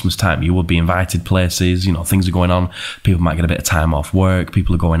around Christmas time, you would be invited places, things are going on. People might get a bit of time off work.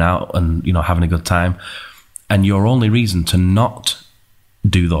 People are going out and, having a good time. And your only reason to not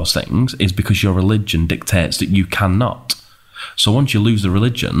do those things is because your religion dictates that you cannot. So once you lose the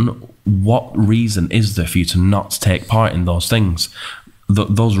religion, what reason is there for you to not take part in those things?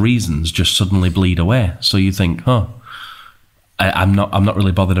 Those reasons just suddenly bleed away. So you think, I'm not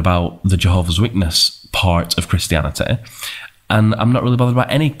really bothered about the Jehovah's Witness part of Christianity, and I'm not really bothered about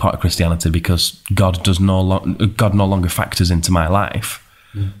any part of Christianity because God no longer factors into my life.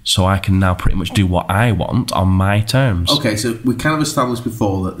 So I can now pretty much do what I want on my terms. Okay, so we kind of established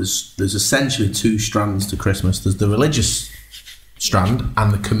before that there's essentially two strands to Christmas. There's the religious strand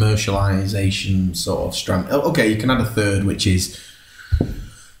and the commercialization sort of strand. Okay, you can add a third, which is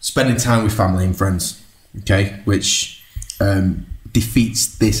spending time with family and friends. Okay, which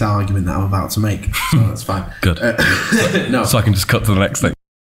defeats this argument that I'm about to make. So that's fine. Good. No. So I can just cut to the next thing.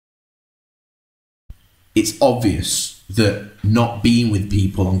 It's obvious that not being with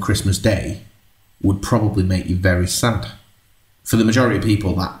people on Christmas Day would probably make you very sad. For the majority of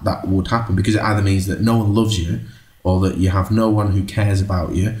people, that would happen because it either means that no one loves you, or that you have no one who cares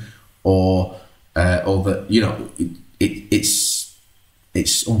about you, or that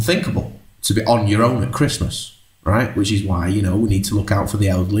it's unthinkable to be on your own at Christmas, right? Which is why we need to look out for the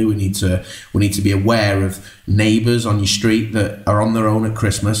elderly. We need to be aware of neighbours on your street that are on their own at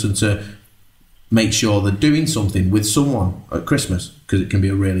Christmas, and to make sure they're doing something with someone at Christmas, because it can be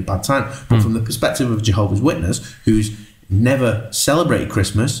a really bad time. But from the perspective of Jehovah's Witness, who's never celebrated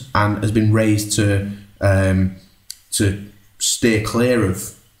Christmas and has been raised to steer clear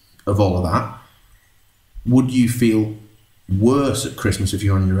of all of that, would you feel worse at Christmas if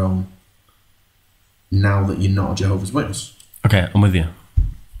you're on your own now that you're not a Jehovah's Witness? Okay, I'm with you.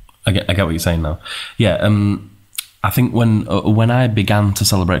 I get what you're saying now. Yeah, I think when I began to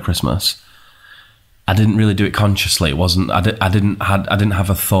celebrate Christmas, I didn't really do it consciously. It wasn't. I didn't have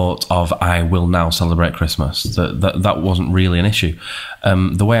a thought of I will now celebrate Christmas. That wasn't really an issue.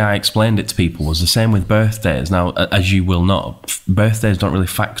 The way I explained it to people was the same with birthdays. Now, as you will know, birthdays don't really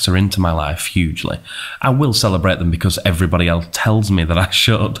factor into my life hugely. I will celebrate them because everybody else tells me that I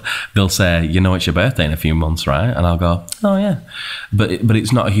should. They'll say, it's your birthday in a few months, right? And I'll go, oh yeah. But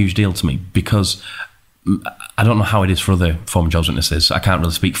it's not a huge deal to me because I don't know how it is for other former Jehovah's Witnesses. I can't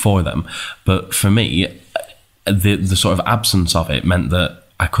really speak for them. But for me, the sort of absence of it meant that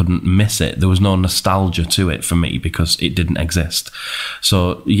I couldn't miss it. There was no nostalgia to it for me because it didn't exist.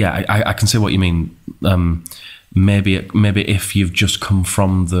 So yeah, I can see what you mean. Maybe if you've just come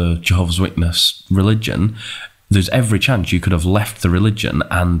from the Jehovah's Witness religion, there's every chance you could have left the religion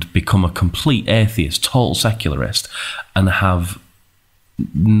and become a complete atheist, total secularist, and have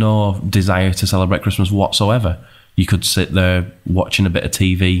no desire to celebrate Christmas whatsoever. You could sit there watching a bit of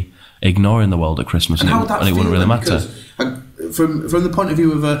TV, ignoring the world at Christmas, and it wouldn't really matter. From the point of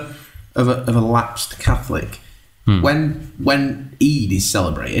view of a lapsed Catholic, when Eid is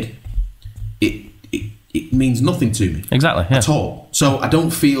celebrated, it means nothing to me. Exactly. Yeah. At all. So I don't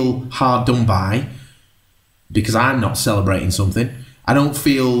feel hard done by because I'm not celebrating something. I don't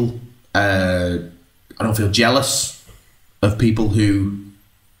feel jealous of people who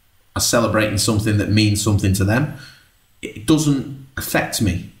are celebrating something that means something to them. It doesn't affect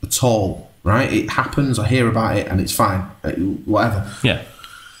me at all, right? It happens, I hear about it, and it's fine, whatever. Yeah.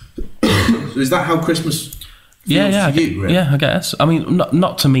 So is that how Christmas feels to you, really? Yeah, I guess. I mean,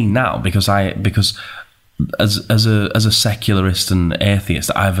 not to me now, because as a secularist and atheist,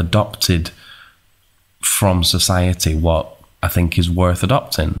 I've adopted from society what I think is worth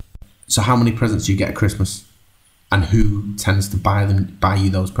adopting. So how many presents do you get at Christmas? And who tends to buy you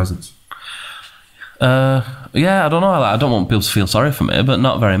those presents? Yeah, I don't know. I don't want people to feel sorry for me, but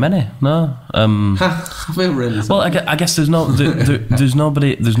not very many. No. I feel really sorry. Well, I guess there's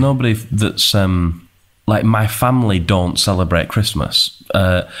nobody that's like my family don't celebrate Christmas.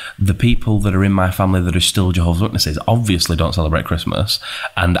 The people that are in my family that are still Jehovah's Witnesses obviously don't celebrate Christmas,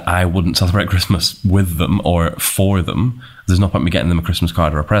 and I wouldn't celebrate Christmas with them or for them. There's no point in me getting them a Christmas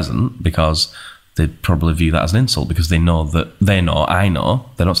card or a present because they'd probably view that as an insult because I know they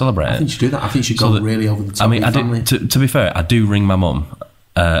don't celebrate it. I think you should do that. I think you should go really over the top. I mean, with your family. to be fair, I do ring my mum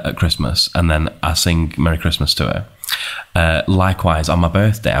at Christmas, and then I sing Merry Christmas to her. Likewise, on my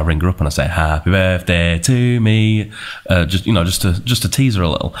birthday, I ring her up and I say Happy Birthday to me, just to tease her a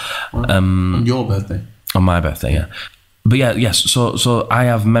little. On your birthday? On my birthday, yeah. But yes. So I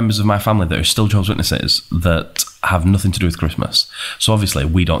have members of my family that are still Jehovah's Witnesses that have nothing to do with Christmas. So obviously,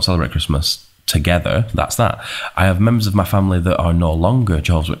 we don't celebrate Christmas together. That's that. I have members of my family that are no longer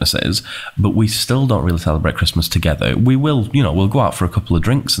Jehovah's Witnesses, but we still don't really celebrate Christmas together. We will, we'll go out for a couple of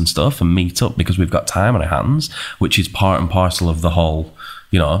drinks and stuff and meet up because we've got time on our hands, which is part and parcel of the whole,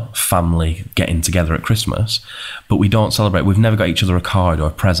 family getting together at Christmas. But we don't celebrate. We've never got each other a card or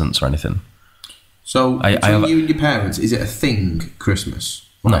presents or anything. So between you and your parents, is it a thing, Christmas?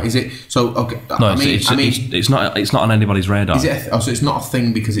 No. Is it so? Okay. No, it's not on anybody's radar. Is it? So it's not a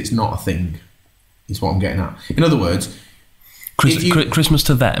thing because it's not a thing. Is what I'm getting at. In other words, Christmas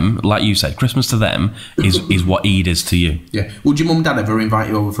to them, like you said, Christmas to them is what Eid is to you. Yeah. Would your mum and dad ever invite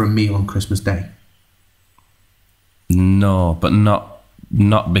you over for a meal on Christmas Day? No, but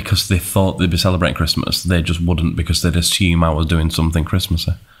not because they thought they'd be celebrating Christmas. They just wouldn't because they'd assume I was doing something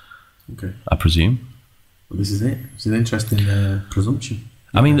Christmassy. Okay. I presume. Well, this is it. It's an interesting presumption.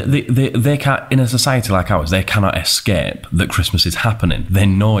 I mean, they can't, in a society like ours, they cannot escape that Christmas is happening. They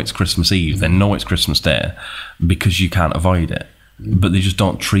know it's Christmas Eve, they know it's Christmas Day, because you can't avoid it. But they just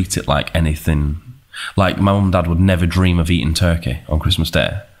don't treat it like anything. Like, my mum and dad would never dream of eating turkey on Christmas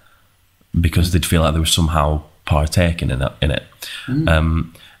Day, because they'd feel like they were somehow partaking in it.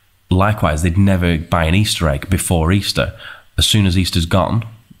 Likewise, they'd never buy an Easter egg before Easter. As soon as Easter's gone,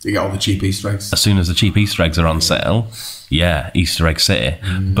 you get all the cheap Easter eggs. As soon as the cheap Easter eggs are on sale, Easter egg city.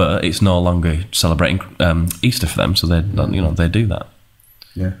 But it's no longer celebrating Easter for them, so they do that.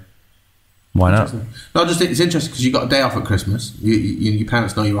 Yeah. Why not? No, just it's interesting because you got a day off at Christmas. Your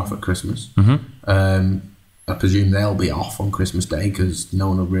parents know you're off at Christmas. I presume they'll be off on Christmas Day because no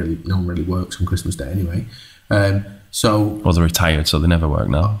one really works on Christmas Day anyway. Well, they're retired, so they never work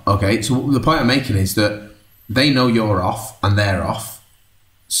now. Okay, so the point I'm making is that they know you're off and they're off.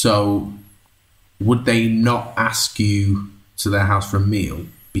 So, would they not ask you to their house for a meal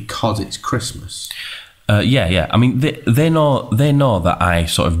because it's Christmas? Yeah. I mean, they know that I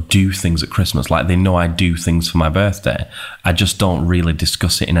sort of do things at Christmas. Like, they know I do things for my birthday. I just don't really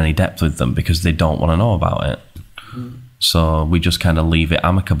discuss it in any depth with them because they don't want to know about it. So we just kind of leave it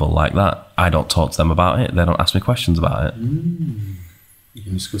amicable like that. I don't talk to them about it. They don't ask me questions about it. You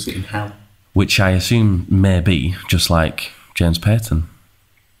can discuss it in hell. Which I assume may be just like James Payten.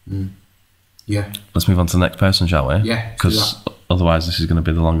 Yeah. Let's move on to the next person, shall we? Yeah. Because otherwise this is going to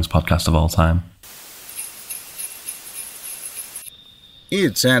be the longest podcast of all time.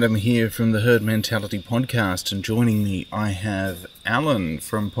 It's Adam here from the Herd Mentality Podcast, and joining me I have Alan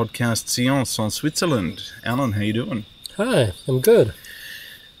from Podcast Science on Switzerland. Alan, how you doing? Hi, I'm good.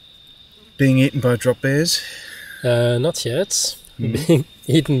 Being eaten by drop bears? Not yet. Being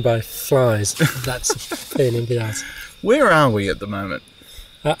eaten by flies. That's a pain in the ass. Where are we at the moment?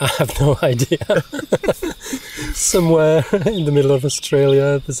 I have no idea. Somewhere in the middle of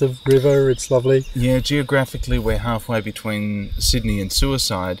Australia, there's a river, it's lovely. Yeah, geographically we're halfway between Sydney and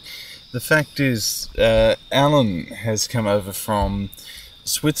Suicide. The fact is, Alan has come over from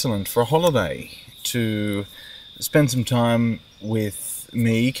Switzerland for a holiday to spend some time with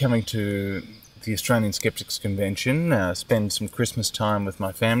me, coming to the Australian Skeptics Convention, spend some Christmas time with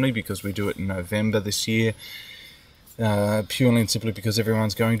my family because we do it in November this year. Purely and simply because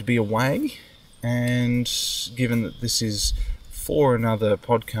everyone's going to be away, and given that this is for another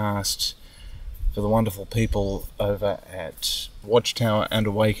podcast for the wonderful people over at Watchtower and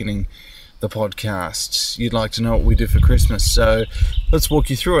Awakening the podcast, you'd like to know what we do for Christmas, so let's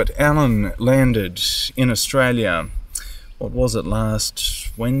walk you through it. Alan landed in Australia, what was it,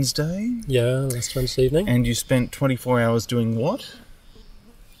 last Wednesday? Yeah, last Wednesday evening. And you spent 24 hours doing what?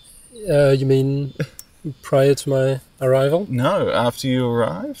 You mean prior to my arrival? No, after you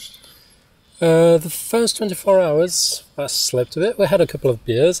arrived? The first 24 hours, I slept a bit. We had a couple of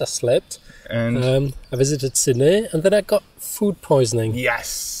beers, I slept. And I visited Sydney, and then I got food poisoning.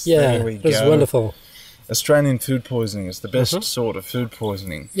 Yes! Yeah, there we it was go. Wonderful. Australian food poisoning is the best sort of food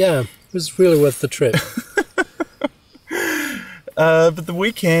poisoning. Yeah, it was really worth the trip. But the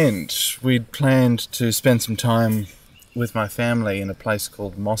weekend, we'd planned to spend some time with my family in a place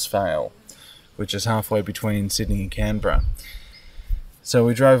called Mossvale, which is halfway between Sydney and Canberra. So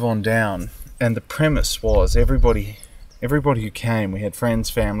we drove on down, and the premise was everybody who came, we had friends,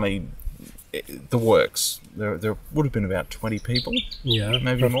 family, the works. There would have been about 20 people. Yeah,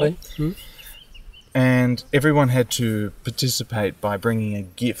 maybe roughly. more. And everyone had to participate by bringing a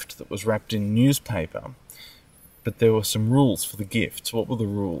gift that was wrapped in newspaper. But there were some rules for the gifts. What were the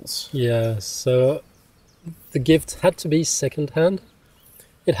rules? Yeah, so the gift had to be second-hand.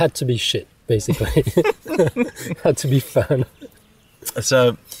 It had to be shit, basically. Had to be fun.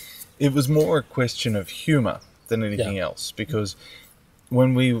 So it was more a question of humour than anything else, because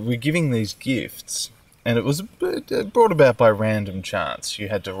when we were giving these gifts, and it was brought about by random chance. You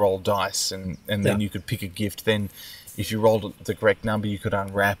had to roll dice, and then you could pick a gift. Then, if you rolled the correct number, you could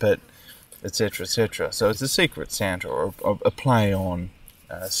unwrap it, etc., etc. So it's a Secret Santa, or a play on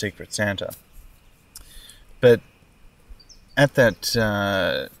Secret Santa. But at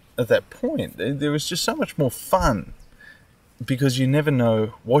that point, there was just so much more fun, because you never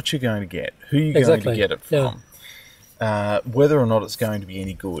know what you're going to get, who you're going to get it from. Whether or not it's going to be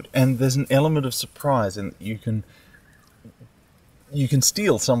any good, and there's an element of surprise, and you can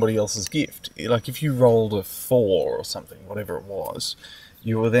steal somebody else's gift. Like if you rolled a 4 or something, whatever it was,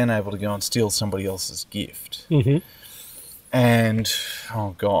 you were then able to go and steal somebody else's gift. Mm-hmm. And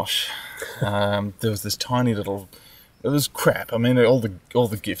oh gosh, there was this tiny little. It was crap. I mean, all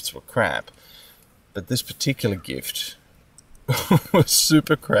the gifts were crap, but this particular gift was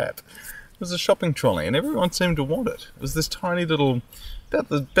super crap. It was a shopping trolley, and everyone seemed to want it. It was this tiny little, about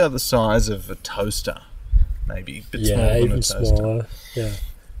the size of a toaster, maybe a bit smaller than a toaster. Smaller. Yeah.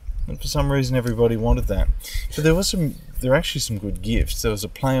 And for some reason, everybody wanted that. But there were actually some good gifts. There was a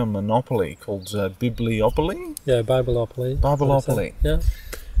play on Monopoly called Bibliopoly. Yeah, Bibleopoly. Bibleopoly. Yeah.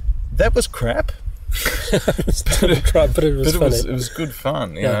 That was crap. It was crap, but it was funny. It was good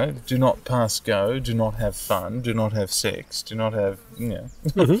fun. You know, do not pass go. Do not have fun. Do not have sex. Do not have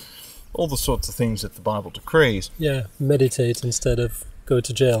all the sorts of things that the Bible decrees. Yeah, meditate instead of go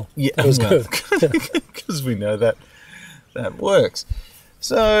to jail. Yeah, that was good. Because we know that works.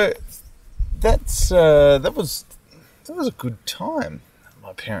 So that was a good time at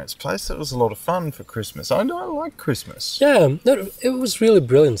my parents' place. That was a lot of fun for Christmas. I like Christmas. Yeah, no, it was really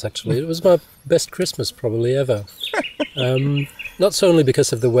brilliant. Actually, it was my best Christmas probably ever. Not so only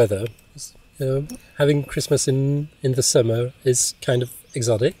because of the weather. Having Christmas in the summer is kind of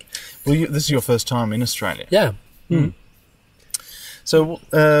exotic. Well, this is your first time in Australia. Yeah. Mm. So,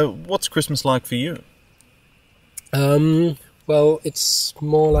 what's Christmas like for you? Well, it's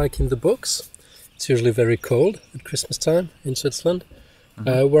more like in the books. It's usually very cold at Christmas time in Switzerland.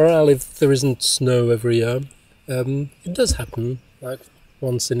 Where I live, there isn't snow every year. It does happen, like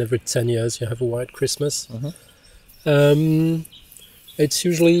once in every 10 years you have a white Christmas. It's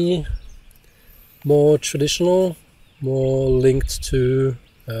usually more traditional, more linked to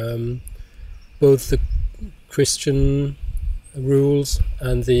both the Christian rules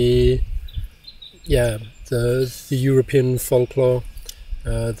and the European folklore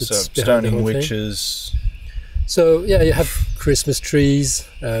that's so behind stoning the whole witches. Thing. So yeah, you have Christmas trees.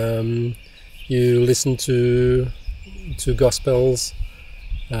 You listen to gospels,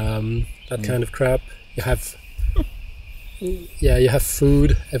 that kind of crap. You have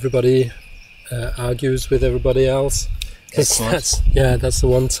food. Everybody argues with everybody else. That's the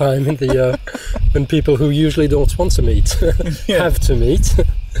one time in the year when people who usually don't want to meet have to meet.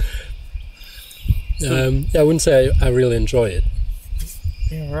 I wouldn't say I really enjoy it.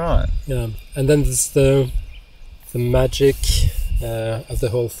 Yeah, right. Yeah, and then there's the magic of the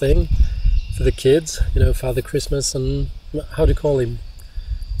whole thing for the kids. Father Christmas and how do you call him?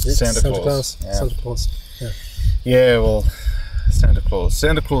 Santa Claus. Yeah. Santa Claus. Yeah. Yeah, well, Santa Claus.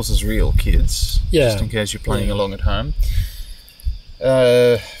 Santa Claus is real, kids. Yeah. Just in case you're playing along at home.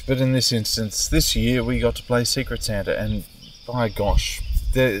 But in this instance, this year we got to play Secret Santa, and by gosh,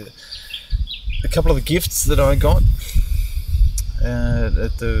 a couple of the gifts that I got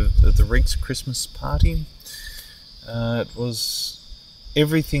at the Reakes Christmas party, it was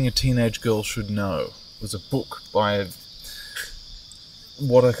Everything a Teenage Girl Should Know. It was a book by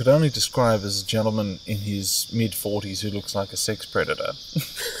what I could only describe as a gentleman in his mid-40s who looks like a sex predator,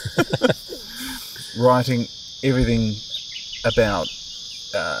 writing everything about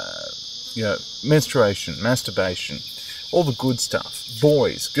menstruation, masturbation, all the good stuff,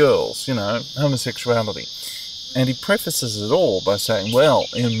 boys, girls, homosexuality. And he prefaces it all by saying, well,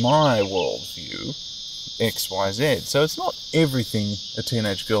 in my worldview, X, Y, Z. So it's not everything a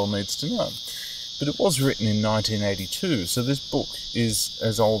teenage girl needs to know. But it was written in 1982, so this book is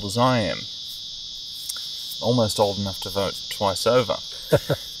as old as I am. Almost old enough to vote twice over.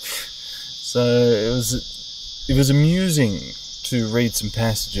 So it was amusing to read some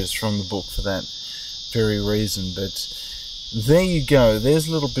passages from the book for that very reason. But there you go. There's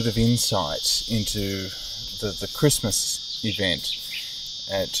a little bit of insight into the Christmas event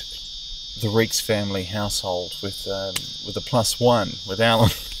at the Reakes family household with a +1 with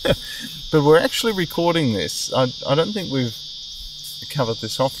Alan. But we're actually recording this. I don't think we've covered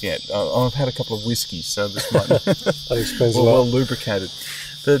this off yet. I've had a couple of whiskeys, so this might that explains a lot. Well lubricated.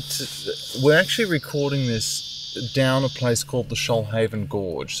 But we're actually recording this down a place called the Shoalhaven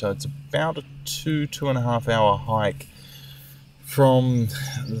Gorge. So it's about a 2.5 hour hike from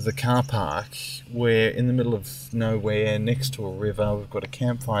the car park. We're in the middle of nowhere, next to a river. We've got a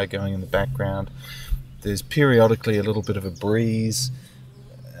campfire going in the background. There's periodically a little bit of a breeze.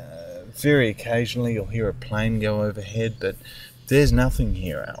 Very occasionally you'll hear a plane go overhead, but there's nothing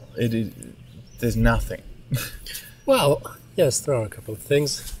here, Al. There's nothing. Well, yes, there are a couple of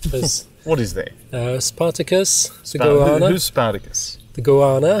things. There's what is there? Spartacus, the goanna. Who's Spartacus? The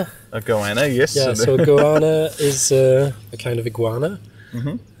goanna. A goanna, yes. Yeah, so a goanna is a kind of iguana.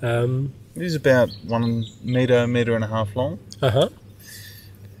 Mm-hmm. It is about 1 metre, metre and a half long. Uh-huh.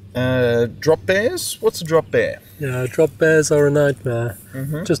 Drop bears? What's a drop bear? Yeah, drop bears are a nightmare.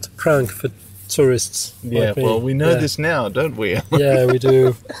 Mm-hmm. Just a prank for tourists. Yeah, like me. well, we know this now, don't we? Yeah, we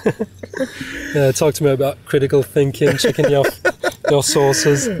do. Talk to me about critical thinking, checking your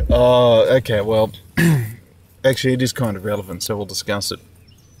sources. Oh, okay, well, actually it is kind of relevant, so we'll discuss it.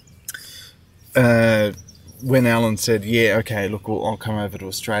 When Alan said, yeah, okay, look, I'll come over to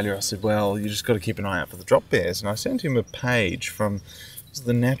Australia, I said, well, you just got to keep an eye out for the drop bears. And I sent him a page from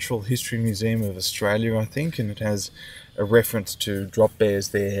the Natural History Museum of Australia, I think, and it has a reference to drop bears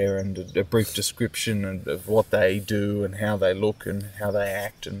there and a brief description of what they do and how they look and how they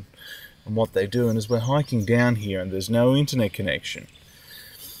act and what they do. And as we're hiking down here and there's no internet connection,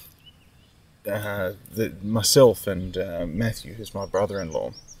 myself and Matthew, who's my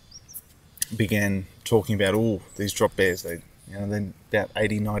brother-in-law, began talking about, these drop bears, they're about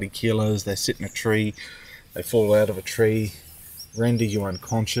 80, 90 kilos, they sit in a tree, they fall out of a tree, render you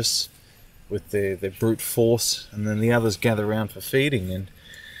unconscious with their brute force, and then the others gather around for feeding. And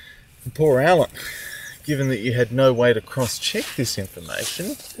poor Alan, given that you had no way to cross-check this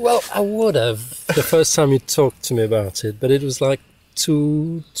information... Well, I would have the first time you talked to me about it, but it was like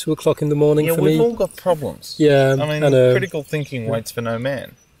 2 o'clock in the morning for me. Yeah, we've all got problems. Yeah, I mean, critical thinking waits for no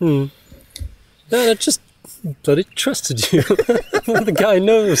man. No, I just bloody trusted you. The guy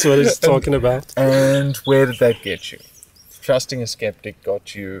knows what he's talking about. And where did that get you? Trusting a skeptic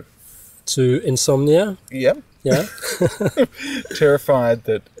got you... To insomnia? Yep. Yeah. Terrified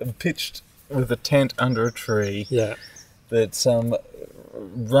that pitched with a tent under a tree, that some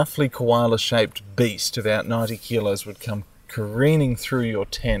roughly koala-shaped beast about 90 kilos would come careening through your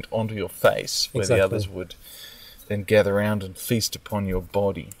tent onto your face, where the others would then gather around and feast upon your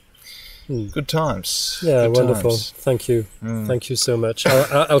body. Good times. Yeah, Good wonderful. times. Thank you. Thank you so much.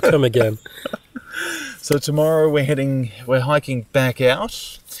 I'll come again. So tomorrow we're hiking back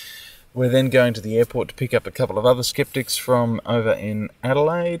out. We're then going to the airport to pick up a couple of other skeptics from over in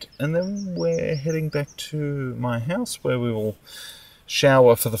Adelaide, and then we're heading back to my house where we will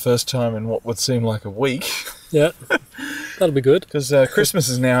shower for the first time in what would seem like a week. Yeah, that'll be good. Because Christmas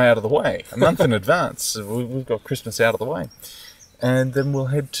is now out of the way, a month in advance. We've got Christmas out of the way. And then we'll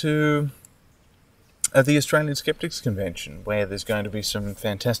head to the Australian Skeptics Convention, where there's going to be some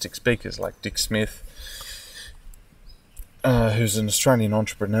fantastic speakers like Dick Smith, who's an Australian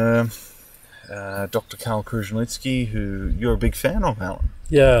entrepreneur, Dr. Karl Kruszelnicki, who you're a big fan of, Alan.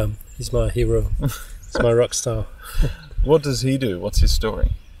 Yeah, he's my hero. He's my rock star. What does he do? What's his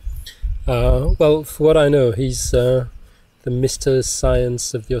story? Well, for what I know, he's the Mr.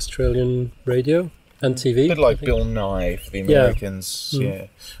 Science of the Australian radio and TV. A bit like Bill Nye for the Americans,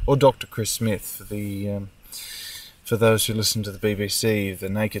 or Dr. Chris Smith for the for those who listen to the BBC, the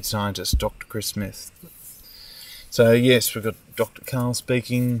Naked Scientist, Dr. Chris Smith. So yes, we've got Dr. Karl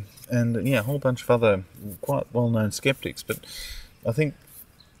speaking, and a whole bunch of other quite well-known skeptics. But I think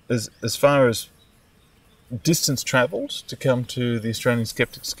as far as distance travelled to come to the Australian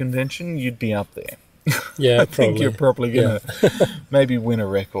Skeptics Convention, you'd be up there. Yeah, I think you're probably going to maybe win a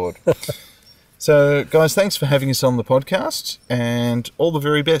record. So, guys, thanks for having us on the podcast, and all the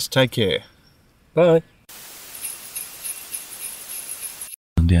very best. Take care. Bye.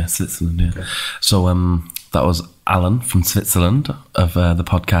 Yeah, Switzerland, yeah. So, that was Alan from Switzerland of the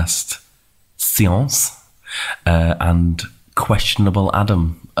podcast Science, and Questionable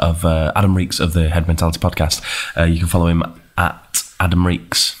Adam of Adam Reakes of the Head Mentality podcast. You can follow him at Adam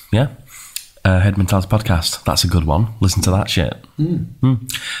Reakes, yeah? Herd Mentality Podcast. That's a good one. Listen to that shit.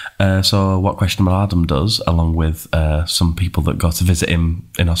 So what Questionable Adam does, along with some people that go to visit him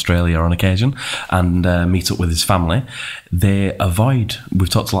in Australia on occasion and meet up with his family, they avoid, we've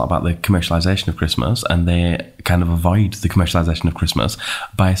talked a lot about the commercialisation of Christmas, and they kind of avoid the commercialisation of Christmas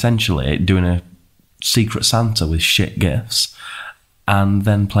by essentially doing a Secret Santa with shit gifts and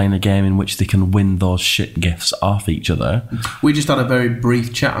then playing a game in which they can win those shit gifts off each other. We just had a very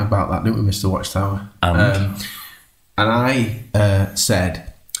brief chat about that, didn't we, Mr. Watchtower? And I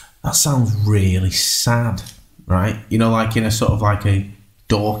said, that sounds really sad, right? You know, like in a sort of like a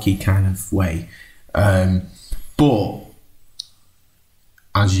dorky kind of way. But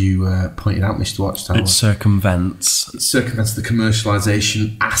as you pointed out, Mr. Watchtower, it circumvents the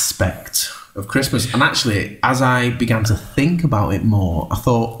commercialisation aspect of Christmas. And actually, as I began to think about it more, I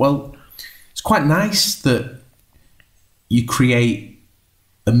thought, well, it's quite nice that you create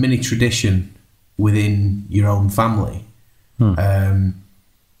a mini tradition within your own family that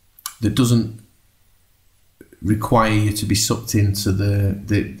doesn't require you to be sucked into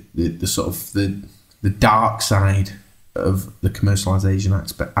the sort of the dark side of the commercialisation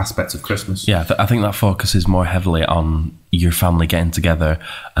aspect of Christmas. Yeah, I think that focuses more heavily on your family getting together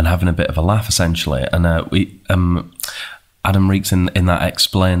and having a bit of a laugh, essentially. And Adam Reakes in that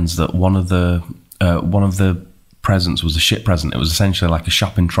explains that one of the presents was a shit present. It was essentially like a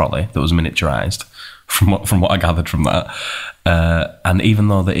shopping trolley that was miniaturised, from what I gathered from that. And even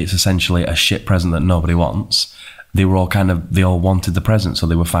though that it's essentially a shit present that nobody wants, they all wanted the present, so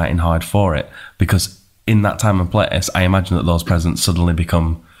they were fighting hard for it, because in that time and place, I imagine that those presents suddenly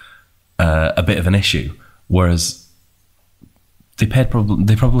become a bit of an issue, whereas they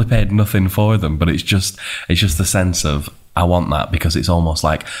probably paid nothing for them, but it's just the sense of, I want that because it's almost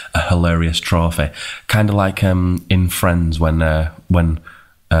like a hilarious trophy, kind of like in Friends when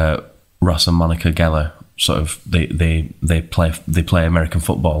Ross and Monica Geller sort of they play American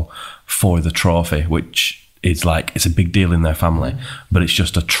football for the trophy, which is like, it's a big deal in their family, but it's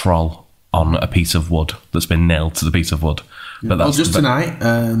just a troll on a piece of wood that's been nailed to the piece of wood. But well, just tonight,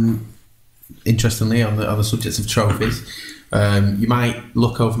 interestingly, on the subject of trophies, you might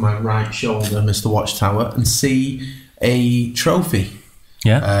look over my right shoulder, Mr. Watchtower, and see a trophy.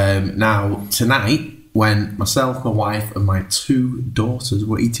 Yeah. Now, tonight, when myself, my wife, and my 2 daughters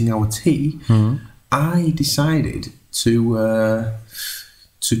were eating our tea, I decided to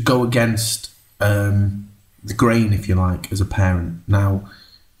go against the grain, if you like, as a parent. Now,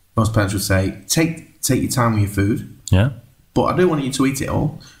 most parents would say, take your time with your food. Yeah. But I don't want you to eat it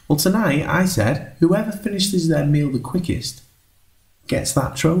all. Well, tonight I said, whoever finishes their meal the quickest gets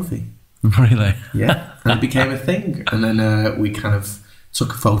that trophy. Really? Yeah. And it became a thing. And then we kind of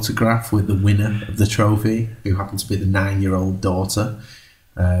took a photograph with the winner of the trophy, who happened to be the 9-year-old daughter.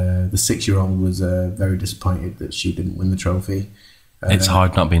 The 6-year-old was very disappointed that she didn't win the trophy. It's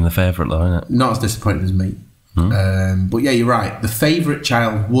hard not being the favourite, though, isn't it? Not as disappointed as me. But yeah, you're right. The favourite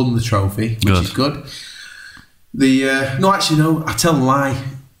child won the trophy, which is good. No, I tell a lie.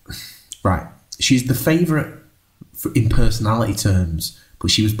 Right, she's the favourite in personality terms, but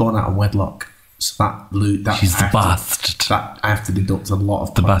she was born out of wedlock, so that she's the bastard. That I have to deduct a lot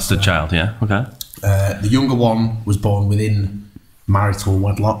of the bastard child. Yeah, okay. The younger one was born within marital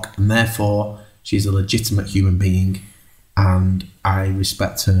wedlock, and therefore she's a legitimate human being, and I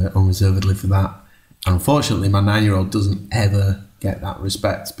respect her unreservedly for that. Unfortunately, my 9-year-old doesn't ever get that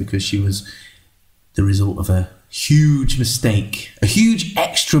respect because she was the result of a huge mistake, a huge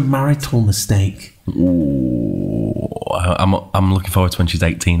extramarital mistake. Ooh, I'm looking forward to when she's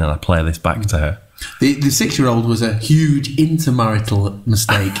 18 and I play this back to her. The 6-year-old was a huge intermarital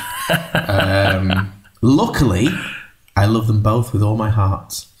mistake. Luckily, I love them both with all my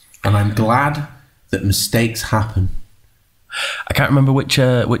heart, and I'm glad that mistakes happen. I can't remember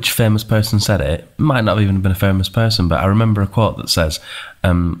which famous person said it. It might not have even been a famous person, but I remember a quote that says,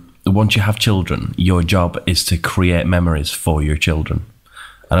 once you have children, your job is to create memories for your children.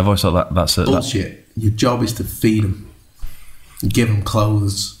 And I've always thought that's bullshit. Your job is to feed them, give them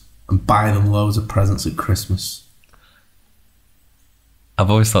clothes, and buy them loads of presents at Christmas. I've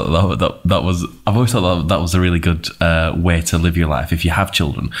always thought that was a really good way to live your life if you have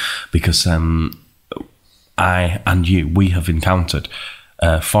children, because I and we have encountered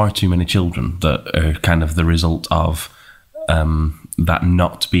far too many children that are kind of the result of that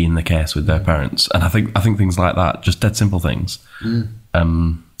not being the case with their parents. And I think things like that, just dead simple things,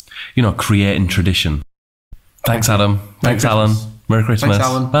 creating tradition. Thanks, Adam. Thanks, Alan. Merry Christmas. Thanks,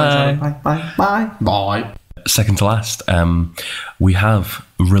 Alan. Bye. Bye. Bye. Second to last, we have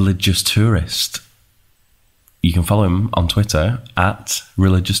Religious Tourist. You can follow him on Twitter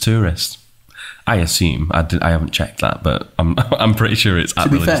 @Religious Tourist. I assume. I haven't checked that, but I'm pretty sure it's at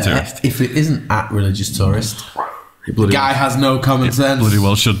Religious Tourist. If it isn't at Religious Tourist, the guy has no common sense. Bloody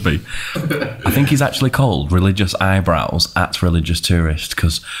well should be. I think he's actually called Religious Eyebrows at Religious Tourist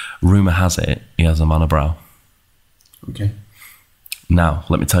because rumour has it he has a monobrow. Okay. Now,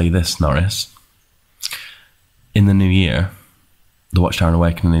 let me tell you this, Norris. In the new year, the Watchtower and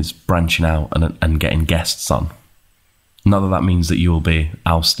Awakening is branching out and getting guests on. Not that means that you will be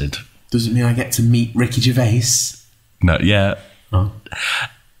ousted. Does it mean I get to meet Ricky Gervais? Not yet. Oh.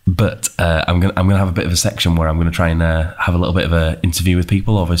 But I'm gonna have a bit of a section where I'm gonna try and have a little bit of an interview with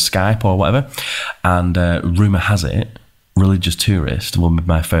people over Skype or whatever. And rumour has it, Religious Tourist will be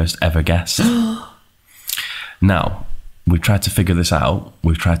my first ever guest. Now, we've tried to figure this out.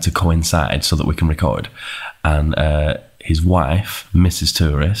 We've tried to coincide so that we can record. And his wife, Mrs.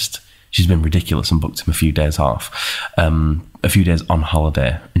 Tourist, she's been ridiculous and booked him a few days off. A few days on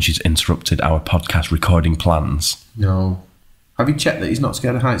holiday, and she's interrupted our podcast recording plans. No. Have you checked that he's not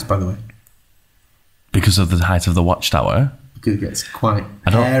scared of heights, by the way? Because of the height of the Watchtower? Because it gets quite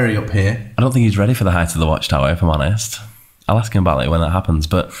hairy up here. I don't think he's ready for the height of the Watchtower, if I'm honest. I'll ask him about it when that happens.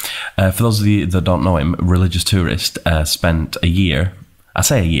 But for those of you that don't know him, Religious Tourist spent a year. I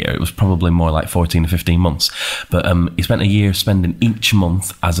say a year, it was probably more like 14 or 15 months. But he spent a year spending each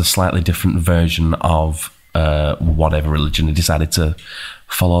month as a slightly different version of whatever religion he decided to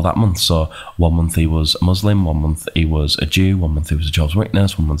follow that month. So 1 month he was a Muslim, 1 month he was a Jew, 1 month he was a Jehovah's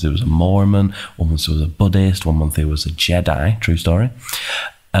Witness, 1 month he was a Mormon, 1 month he was a Buddhist, 1 month he was a Jedi, true story.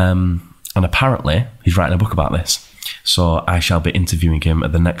 And apparently he's writing a book about this. So I shall be interviewing him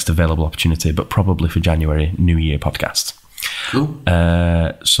at the next available opportunity, but probably for January New Year podcast. Cool.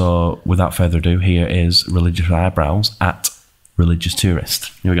 So without further ado, here is Religious Eyebrows at Religious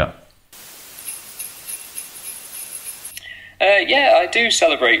Tourist. Here we go. Yeah, I do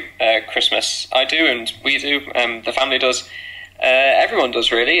celebrate Christmas. I do, and we do. The family does. Everyone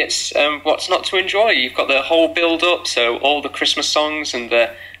does, really. It's what's not to enjoy. You've got the whole build-up, so all the Christmas songs and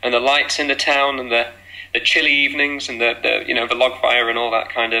the lights in the town and the chilly evenings and the log fire and all that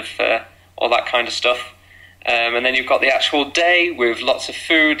kind of stuff. And then you've got the actual day with lots of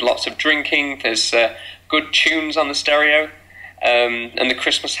food, lots of drinking. There's good tunes on the stereo, and the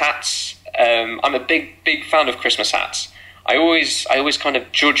Christmas hats. I'm a big fan of Christmas hats. I always kind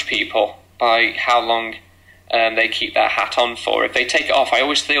of judge people by how long they keep their hat on for. If they take it off, I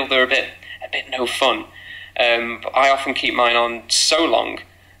always feel they're a bit no fun. But I often keep mine on so long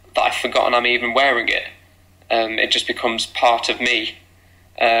that I've forgotten I'm even wearing it. It just becomes part of me,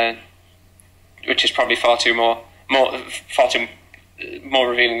 which is probably far too more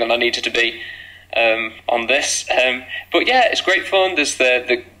revealing than I needed to be on this. But yeah, it's great fun. There's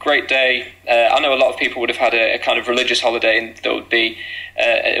the great day. I know a lot of people would have had a kind of religious holiday, and there would be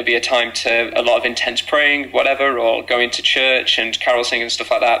it would be a time to a lot of intense praying, whatever, or going to church and carol singing and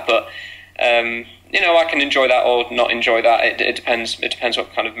stuff like that. But I can enjoy that or not enjoy that. It depends. It depends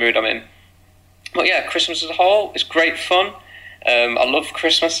what kind of mood I'm in. But yeah, Christmas as a whole is great fun. I love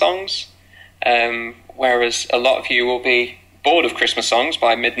Christmas songs, whereas a lot of you will be bored of Christmas songs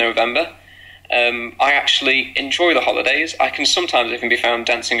by mid-November. I actually enjoy the holidays. I can sometimes even be found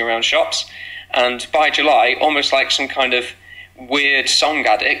dancing around shops, and by July, almost like some kind of weird song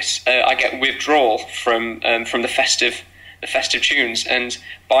addict, I get withdrawal from the festive tunes, and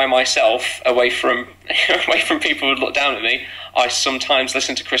by myself, away from people who look down at me, I sometimes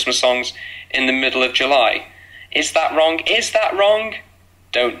listen to Christmas songs in the middle of July. Is that wrong? Is that wrong?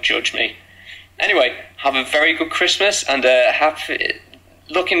 Don't judge me. Anyway, have a very good Christmas, and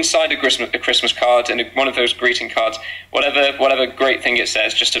look inside a Christmas card and one of those greeting cards, whatever great thing it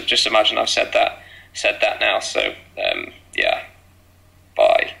says. Just imagine I've said that now. So yeah,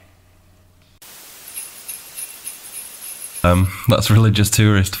 bye. That's Religious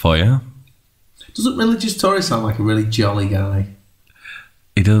Tourist for you. Doesn't Religious Tourist sound like a really jolly guy?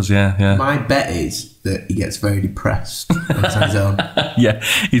 He does, yeah. My bet is that he gets very depressed on his own. Yeah,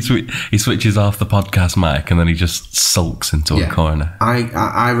 he switches off the podcast mic and then he just sulks into a corner.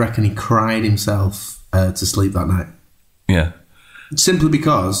 I reckon he cried himself to sleep that night. Yeah. Simply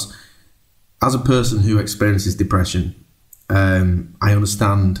because, as a person who experiences depression, I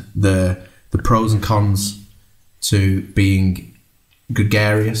understand the pros and cons to being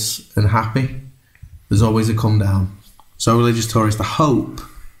gregarious and happy. There's always a come down. So Religious Tourist, I hope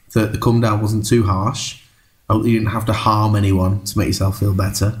that the come down wasn't too harsh. I hope you didn't have to harm anyone to make yourself feel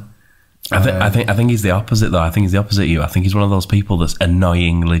better. I think he's the opposite though. I think he's the opposite of you. I think he's one of those people that's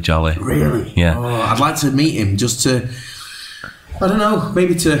annoyingly jolly. Really? Yeah. Oh, I'd like to meet him just to, I don't know,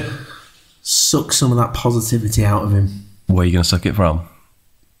 maybe to suck some of that positivity out of him. Where are you going to suck it from?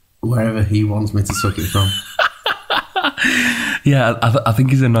 wherever he wants me to suck it from. Yeah, I think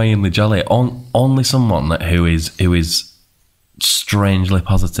he's annoyingly jolly. Only someone who is strangely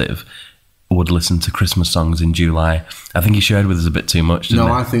positive would listen to Christmas songs in July. I think he shared with us a bit too much, didn't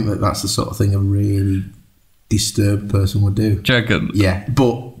he? I think that's the sort of thing a really disturbed person would do. Do you reckon? Yeah,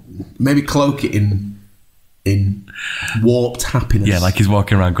 but maybe cloak it in warped happiness. Yeah, like he's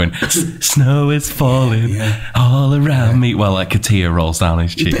walking around going, snow is falling all around me, while like a tear rolls down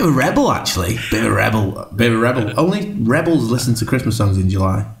his cheek. He's a bit of a rebel, actually. Bit of a rebel. Only rebels listen to Christmas songs in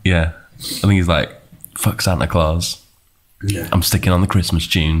July. Yeah. I think he's like, fuck Santa Claus. Yeah. I'm sticking on the Christmas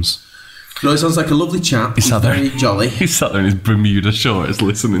tunes. No, he sounds like a lovely chap. He's very jolly. He sat there in his Bermuda shorts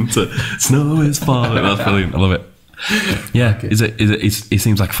listening to Snow is Falling. That's brilliant. I love it. Yeah, he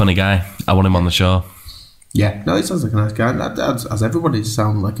seems like a funny guy. I want him on the show. Yeah, no, he sounds like a nice guy. As everybody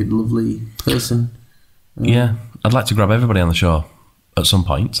sounds like a lovely person. Yeah, I'd like to grab everybody on the show at some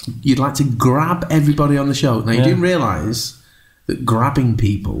point. You'd like to grab everybody on the show. Now, you do realise that grabbing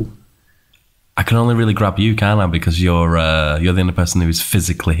people... I can only really grab you, can't I? Because you're the only person who is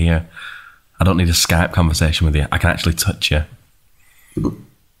physically here. I don't need a Skype conversation with you. I can actually touch you.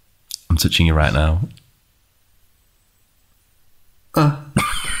 I'm touching you right now.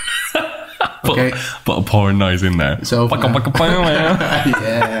 Okay. Put a pouring noise in there. So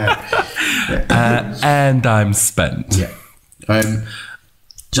and I'm spent. Yeah.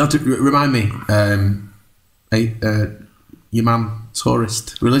 You have to remind me, your man,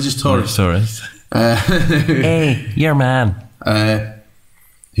 religious tourist. Hey, your man.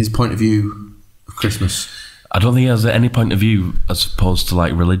 His point of view of Christmas. I don't think he has any point of view as opposed to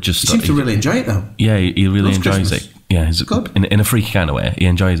like religious stuff. He seems to really enjoy it though. Yeah, he really enjoys Christmas. it. Yeah, he's good. In a freaky kind of way. He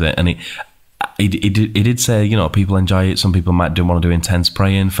enjoys it, and he did say, you know, people enjoy it. Some people might want to do intense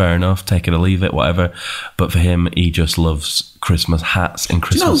praying. Fair enough, take it or leave it, whatever. But for him, he just loves Christmas hats and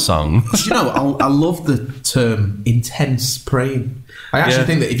Christmas songs. You know, I love the term intense praying. I actually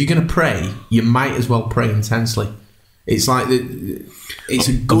think that if you're going to pray, you might as well pray intensely. It's like it's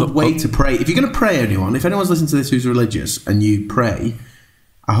a good way to pray. If you're going to pray, if anyone's listening to this who's religious and you pray,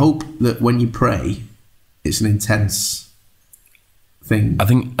 I hope that when you pray, it's an intense thing. I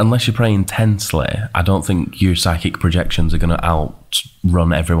think unless you pray intensely, I don't think your psychic projections are going to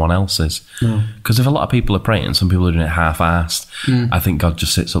outrun everyone else's. Because if a lot of people are praying, some people are doing it half-assed. I think God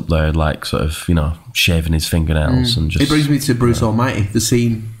just sits up there like sort of, you know, shaving his fingernails and just... It brings me to Bruce Almighty, the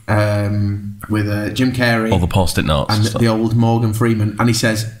scene with Jim Carrey. All the post-it notes. And the old Morgan Freeman. And he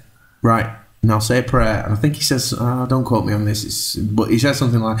says, right, now say a prayer. And I think he says, don't quote me on this, but he says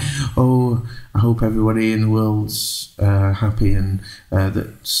something like, oh, I hope everybody in the world's happy and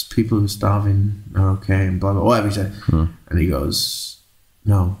that people who are starving are okay and blah, blah, whatever he said. And he goes,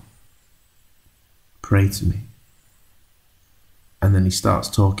 no, pray to me. And then he starts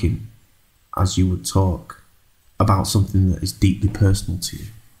talking as you would talk about something that is deeply personal to you,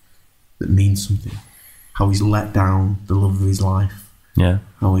 that means something. How he's let down the love of his life. Yeah.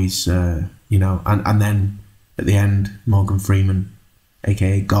 How he's, you know, and then at the end, Morgan Freeman,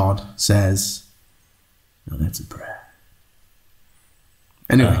 aka God, says, no, that's a prayer.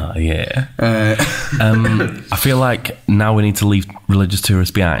 Anyway. I feel like now we need to leave religious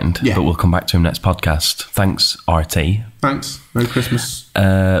tourists behind, but we'll come back to him next podcast. Thanks, RT. Thanks. Merry Christmas.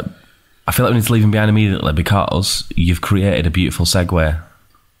 I feel like we need to leave him behind immediately because you've created a beautiful segue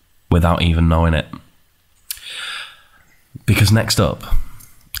without even knowing it. Because next up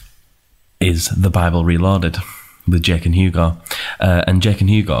is The Bible Reloaded with Jake and Hugo. And Jake and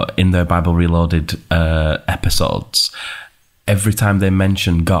Hugo, in their Bible Reloaded episodes, every time they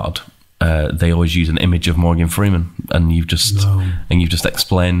mention God, they always use an image of Morgan Freeman. And you've just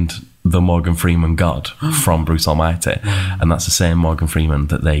explained the Morgan Freeman God from Bruce Almighty. And that's the same Morgan Freeman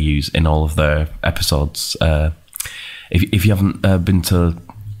that they use in all of their episodes. If you haven't been to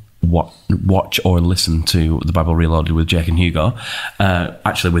watch or listen to The Bible Reloaded with Jake and Hugo,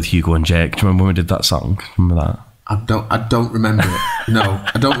 actually with Hugo and Jake, do you remember when we did that song? Remember that? I don't remember it. No,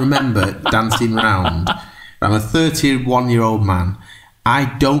 I don't remember dancing around. I'm a 31-year-old man. I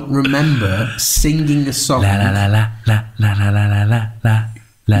don't remember singing a song. La la la la la la la la la la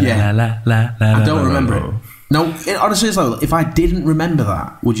la la la la. I don't remember it. No, honestly, it's like, if I didn't remember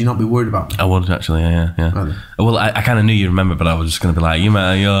that, would you not be worried about me? I would actually, yeah. Really? Well, I kind of knew you remember, but I was just going to be like,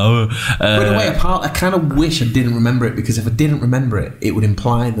 but in a way, I kind of wish I didn't remember it, because if I didn't remember it, it would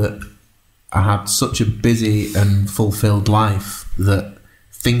imply that I had such a busy and fulfilled life that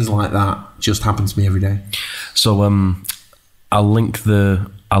things like that just happen to me every day. So, I'll link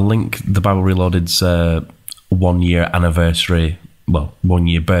the Bible Reloaded's 1 year anniversary, 1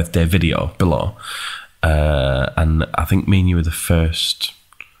 year birthday video below. And I think me and you were the first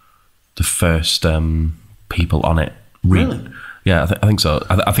the first people on it. Really? Yeah, I think so.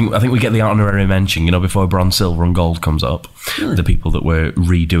 I think we get the honorary mention, before bronze, silver and gold comes up. Really? The people that were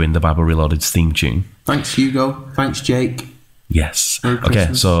redoing the Bible Reloaded theme tune. Thanks, Hugo. Thanks, Jake. Yes. Merry Okay,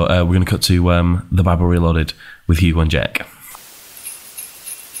 Christmas. so we're going to cut to the Bible Reloaded with Hugo and Jake.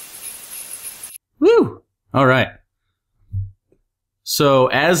 Woo! All right. So,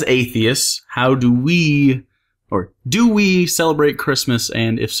 as atheists, how do we celebrate Christmas,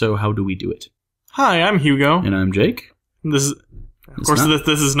 and if so, how do we do it? Hi, I'm Hugo. And I'm Jake. This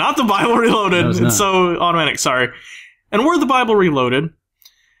is not the Bible Reloaded. No, it's It's so automatic, sorry. And we're the Bible Reloaded.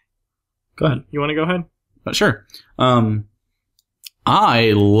 Go ahead. You want to go ahead? Sure.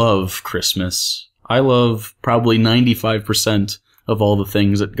 I love Christmas. I love probably 95% of all the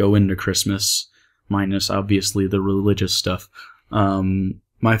things that go into Christmas, minus obviously the religious stuff.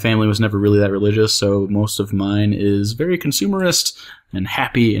 My family was never really that religious, so most of mine is very consumerist and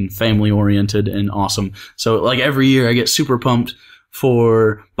happy and family-oriented and awesome. So, like, every year I get super pumped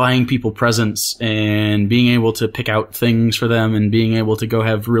for buying people presents and being able to pick out things for them and being able to go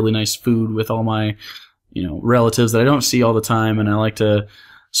have really nice food with all my, relatives that I don't see all the time, and I like to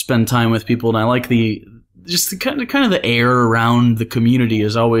spend time with people, and I like the kind of the air around the community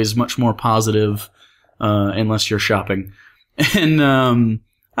is always much more positive, unless you're shopping. And,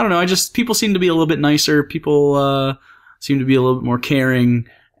 I don't know, people seem to be a little bit nicer. People, seem to be a little bit more caring.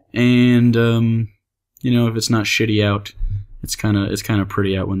 And, if it's not shitty out, it's kind of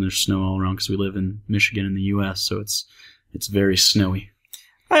pretty out when there's snow all around, because we live in Michigan in the U.S., so it's very snowy.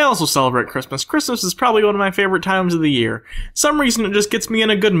 I also celebrate Christmas. Christmas is probably one of my favorite times of the year. Some reason it just gets me in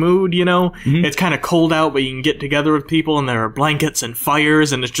a good mood, Mm-hmm. It's kind of cold out, but you can get together with people, and there are blankets and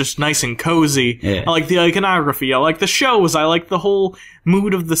fires, and it's just nice and cozy. Yeah. I like the iconography. I like the shows. I like the whole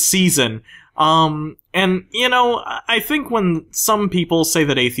mood of the season. And, I think when some people say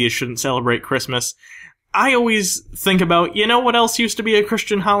that atheists shouldn't celebrate Christmas, I always think about, what else used to be a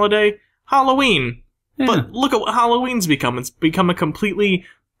Christian holiday? Halloween. Yeah. But look at what Halloween's become. It's become a completely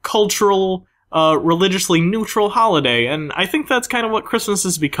cultural, religiously neutral holiday, and I think that's kind of what Christmas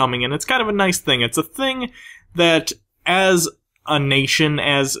is becoming, and it's kind of a nice thing. It's a thing that, as a nation,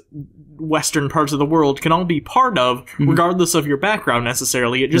 as Western parts of the world, can all be part of, regardless of your background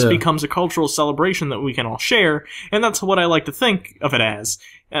necessarily. It just becomes a cultural celebration that we can all share, and that's what I like to think of it as,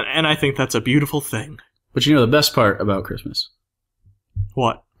 and I think that's a beautiful thing. But the best part about Christmas?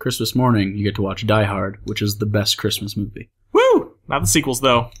 What? Christmas morning, you get to watch Die Hard, which is the best Christmas movie. Woo! Not the sequels,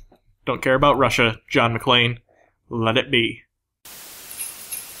 though. Don't care about Russia, John McClane. Let it be.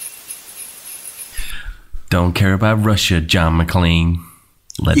 Don't care about Russia, John McClane.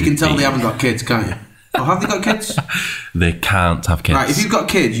 You can tell they haven't got kids, can't you? Oh, have they got kids? They can't have kids. Right, if you've got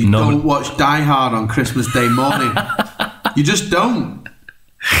kids, you don't watch Die Hard on Christmas Day morning. You just don't.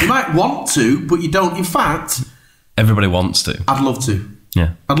 You might want to, but you don't. In fact... Everybody wants to. I'd love to.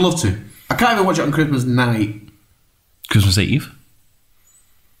 Yeah. I'd love to. I can't even watch it on Christmas night. Christmas Eve?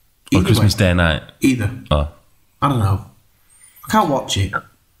 Or Christmas Day night? Either. Oh. I don't know. I can't watch it.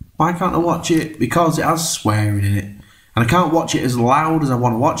 Why can't I watch it? Because it has swearing in it. And I can't watch it as loud as I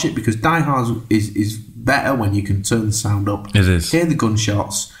want to watch it, because Die Hard is better when you can turn the sound up. It is. Hear the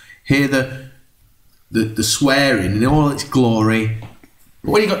gunshots. Hear the swearing in all its glory.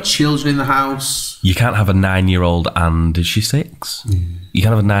 But when you've got children in the house... You can't have a 9-year-old and... Is she 6? Mm. You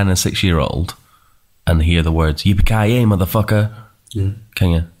can't have a 9 and a 6-year-old and hear the words, yippee-ki-yay, motherfucker. Yeah. Can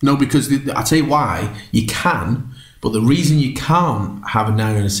you? No, because I tell you why. You can, but the reason you can't have a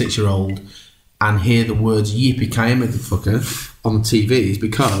 9 and a 6-year-old and hear the words yippee-ki-yay, motherfucker on the TV is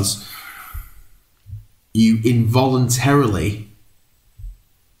because you involuntarily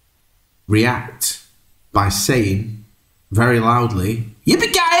react by saying very loudly,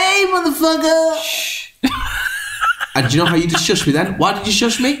 yippee-ki-yay, motherfucker! And do you know how you just shush me then? Why did you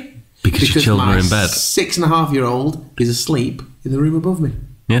shush me? Because your children are in bed. 6.5-year-old is asleep in the room above me.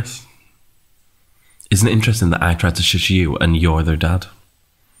 Yes. Isn't it interesting that I tried to shush you and you're their dad?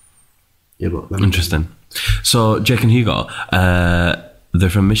 Yeah, but... Interesting. So, Jake and Hugo, they're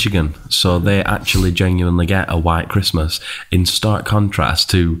from Michigan, so they actually genuinely get a white Christmas, in stark contrast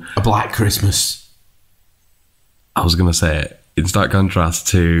to... A black Christmas. I was going to say, in stark contrast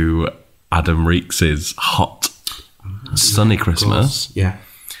to Adam Reakes' hot, sunny Christmas. Yeah.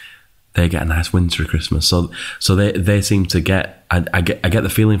 They get a nice wintry Christmas. So they seem to get... I get the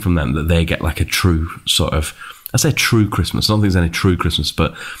feeling from them that they get like a true sort of... I say true Christmas. I don't think there's any true Christmas,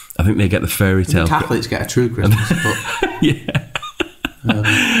 but I think they get the fairy tale... The Catholics get a true Christmas, but... Yeah.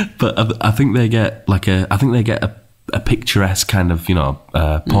 But I think they get like a... I think they get a picturesque kind of,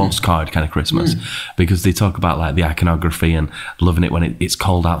 postcard kind of Christmas, because they talk about like the iconography and loving it when it's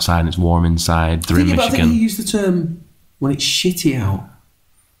cold outside and it's warm inside. They're in Michigan. I think you use the term when it's shitty out.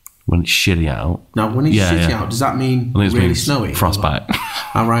 When it's shitty out. Now, when it's shitty out, does that mean really snowy? Frostbite.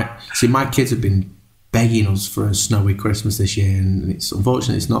 All right. See, my kids have been begging us for a snowy Christmas this year, and it's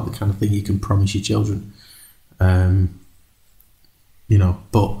unfortunately it's not the kind of thing you can promise your children.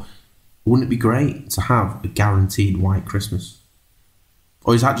 But wouldn't it be great to have a guaranteed white Christmas?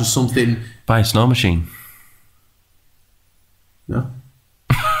 Or is that just something... Buy a snow machine. No?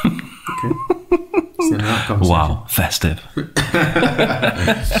 Okay. Wow, festive.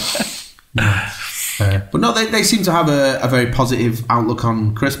 But no, they seem to have a very positive outlook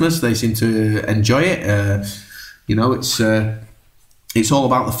on Christmas. They seem to enjoy it. It's all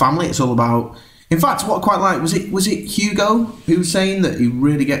about the family. It's all about... In fact, what I quite like, was it Hugo who was saying that he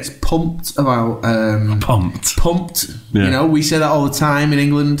really gets pumped about... Pumped. Yeah. We say that all the time in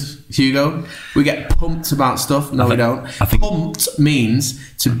England, Hugo. We get pumped about stuff. No, we don't. Pumped means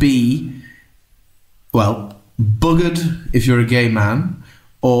to be, buggered if you're a gay man,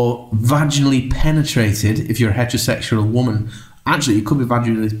 or vaginally penetrated if you're a heterosexual woman. Actually, you could be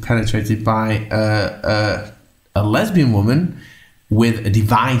vaginally penetrated by a lesbian woman with a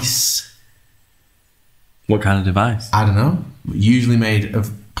device. What kind of device? I don't know. Usually made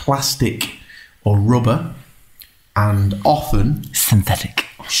of plastic or rubber, and often synthetic,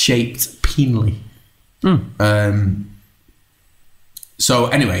 shaped penally. So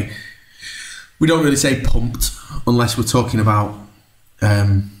anyway, we don't really say pumped unless we're talking about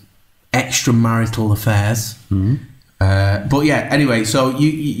extramarital affairs. But yeah, anyway, so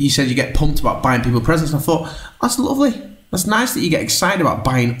you said you get pumped about buying people presents, and I thought, that's lovely. That's nice that you get excited about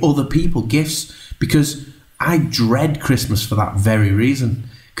buying other people gifts, because I dread Christmas for that very reason.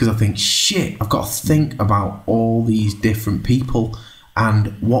 Because I think, shit, I've got to think about all these different people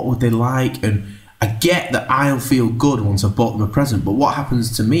and what would they like, and I get that I'll feel good once I've bought them a present, but what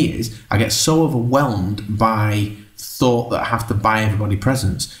happens to me is I get so overwhelmed by thought that I have to buy everybody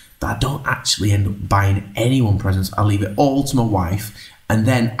presents that I don't actually end up buying anyone presents. I leave it all to my wife, and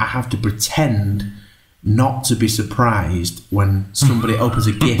then I have to pretend not to be surprised when somebody opens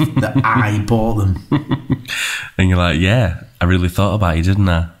a gift that I bought them. And you're like, yeah, I really thought about you, didn't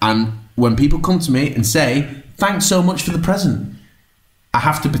I? And when people come to me and say, thanks so much for the present, I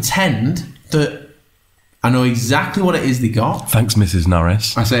have to pretend that I know exactly what it is they got. Thanks, Mrs.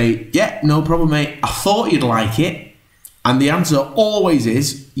 Norris. I say, yeah, no problem, mate. I thought you'd like it. And the answer always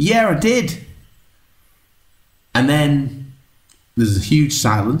is, yeah, I did. And then there's a huge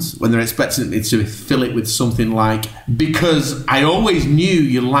silence when they're expecting me to fill it with something like, because I always knew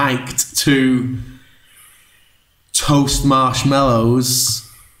you liked to toast marshmallows.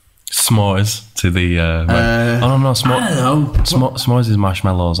 S'mores to the... I don't know. S'mores is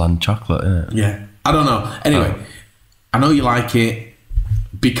marshmallows and chocolate, isn't it? Yeah. I don't know. Anyway, I know you like it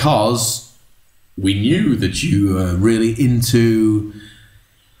because we knew that you were really into...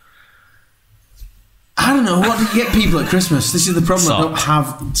 I don't know, what do you get people at Christmas? This is the problem. Socks. I don't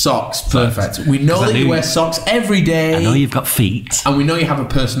have socks. Perfect. We know that you wear socks every day. I know you've got feet. And we know you have a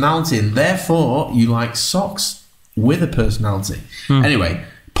personality, and therefore you like socks with a personality. Anyway,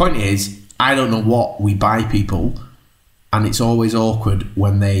 point is, I don't know what we buy people, and it's always awkward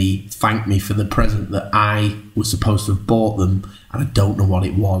when they thank me for the present that I was supposed to have bought them, and I don't know what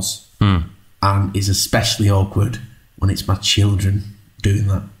it was. And it's especially awkward when it's my children doing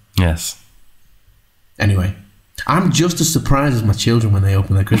that. Yes. Anyway, I'm just as surprised as my children when they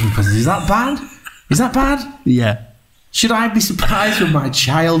open their Christmas presents. Is that bad? Is that bad? Yeah. Should I be surprised when my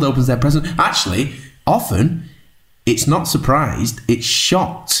child opens their present? Actually, often, it's not surprised, it's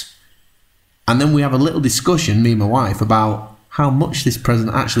shocked. And then we have a little discussion, me and my wife, about how much this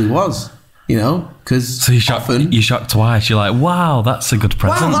present actually was. Because so you're shocked twice. You're like, wow, that's a good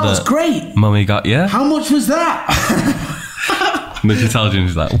present. Wow, that was great. Mummy got you. How much was that? And then she tells you, and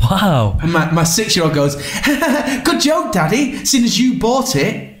she's like, wow. And my 6-year-old goes, good joke, Daddy. Seeing as you bought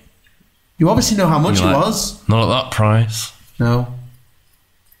it, you obviously know how much it was. Not at that price. No.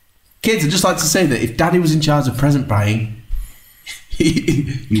 Kids, I'd just like to say that if Daddy was in charge of present buying,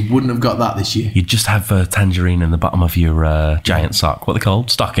 you wouldn't have got that this year. You'd just have a tangerine in the bottom of your giant sock. What are they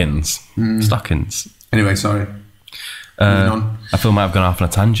called? Stockings. Stockings. Anyway, sorry. Moving on. I feel I might have gone off on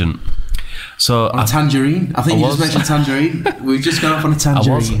a tangent. So on a tangerine? I think you just mentioned tangerine. We've just gone off on a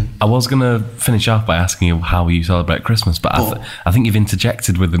tangerine. I was going to finish off by asking you how you celebrate Christmas, but I think you've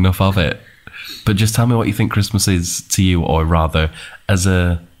interjected with enough of it. But just tell me what you think Christmas is to you, or rather, as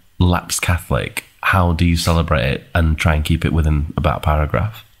a lapsed Catholic, how do you celebrate it and try and keep it within about a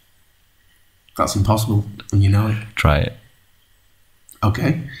paragraph? That's impossible, and you know it. Try it.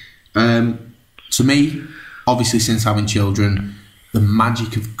 Okay. To me, obviously, since having children, the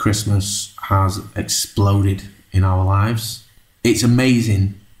magic of Christmas has exploded in our lives. It's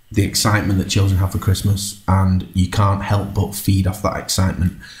amazing the excitement that children have for Christmas, and you can't help but feed off that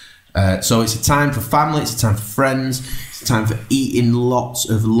excitement. So it's a time for family, it's a time for friends, it's a time for eating lots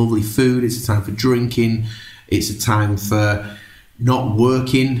of lovely food, it's a time for drinking, it's a time for not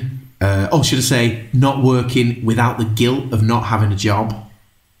working. Should I say, not working without the guilt of not having a job.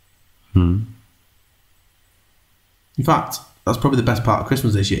 In fact, that's probably the best part of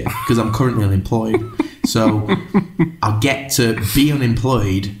Christmas this year, because I'm currently unemployed. So I'll get to be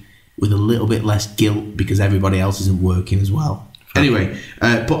unemployed with a little bit less guilt because everybody else isn't working as well. Anyway,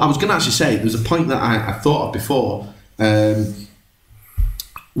 but I was going to actually say, there's a point that I thought of before.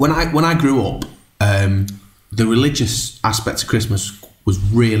 When I grew up, the religious aspect of Christmas was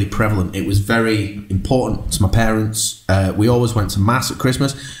really prevalent. It was very important to my parents. We always went to Mass at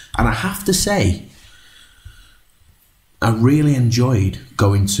Christmas. And I have to say, I really enjoyed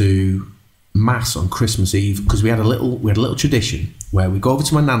going to Mass on Christmas Eve, because we had a little tradition where we go over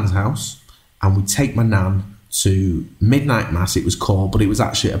to my nan's house and we take my nan to midnight Mass, it was called, but it was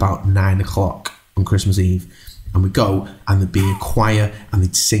actually about 9 o'clock on Christmas Eve. And we'd go and there'd be a choir and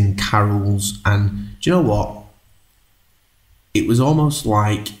they'd sing carols. And do you know what? It was almost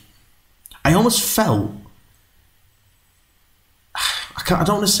like, I almost felt, I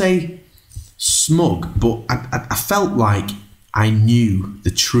don't want to say smug, but I felt like I knew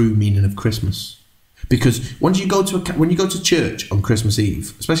the true meaning of Christmas. Because when you go to church on Christmas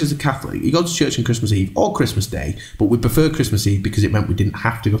Eve, especially as a Catholic, you go to church on Christmas Eve or Christmas Day, but we prefer Christmas Eve because it meant we didn't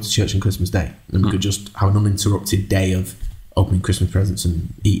have to go to church on Christmas Day, and we could just have an uninterrupted day of opening Christmas presents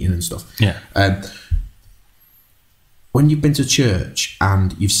and eating and stuff. Yeah. When you've been to church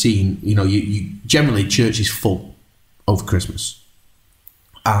and you've seen, you generally church is full over Christmas,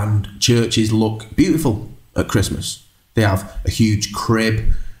 and churches look beautiful at Christmas. They have a huge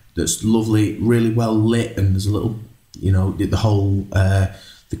crib that's lovely, really well lit, and there's a little, the whole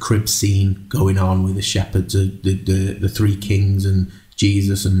the crib scene going on with the shepherds, the three kings, and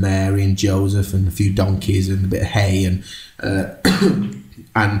Jesus and Mary and Joseph, and a few donkeys and a bit of hay, and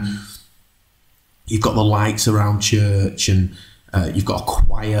and you've got the lights around church, and you've got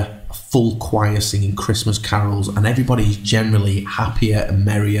a full choir singing Christmas carols, and everybody's generally happier and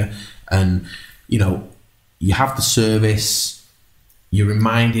merrier, and you have the service. You're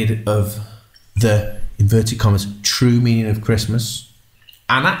reminded of the, inverted commas, true meaning of Christmas.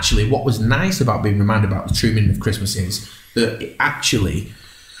 And actually, what was nice about being reminded about the true meaning of Christmas is that it actually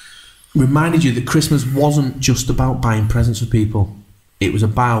reminded you that Christmas wasn't just about buying presents for people. It was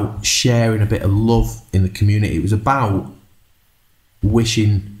about sharing a bit of love in the community. It was about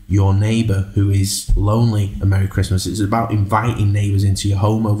wishing your neighbour who is lonely a Merry Christmas. It was about inviting neighbours into your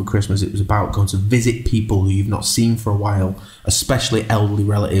home over Christmas. It was about going to visit people who you've not seen for a while, especially elderly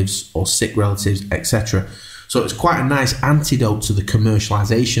relatives or sick relatives, etc. So it's quite a nice antidote to the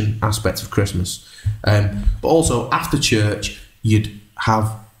commercialisation aspect of Christmas. But also after church, you'd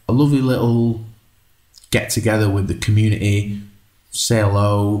have a lovely little get together with the community, say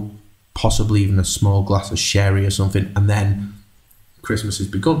hello, possibly even a small glass of sherry or something, and then Christmas has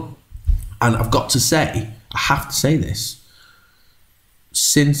begun. And I've got to say, I have to say this,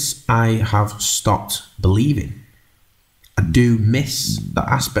 since I have stopped believing, I do miss that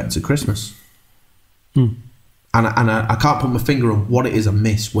aspect of Christmas. And I can't put my finger on what it is I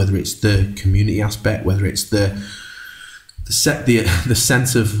miss, whether it's the community aspect, whether it's the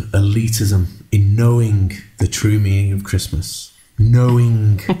sense of elitism in knowing the true meaning of Christmas.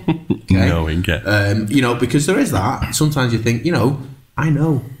 Knowing, because there is that. Sometimes you think, I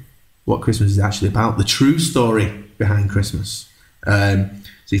know what Christmas is actually about, the true story behind Christmas. So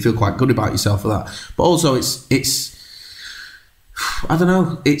you feel quite good about yourself for that. But also, it's I don't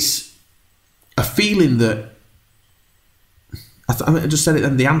know, it's a feeling that I just said it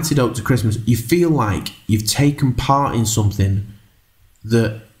then. The antidote to Christmas. You feel like you've taken part in something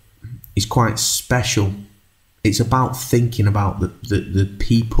that is quite special. It's about thinking about the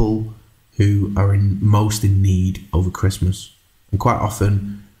people who are most in need over Christmas. And quite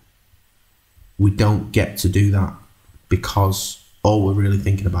often, we don't get to do that because all we're really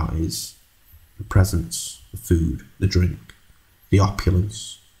thinking about is the presents, the food, the drink, the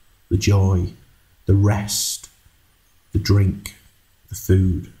opulence, the joy, the rest, the drink, the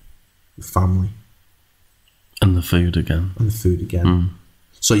food, the family. And the food again. And the food again.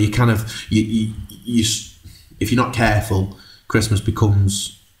 So you kind of, you if you're not careful, Christmas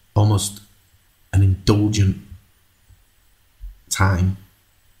becomes almost an indulgent time,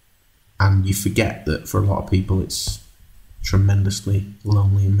 and you forget that for a lot of people it's tremendously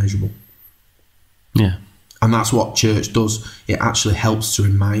lonely and miserable. Yeah. And that's what church does. It actually helps to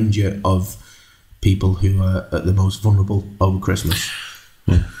remind you of people who are at the most vulnerable over Christmas.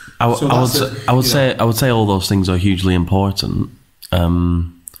 Yeah. I would say all those things are hugely important.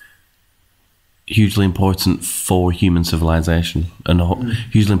 Hugely important for human civilization and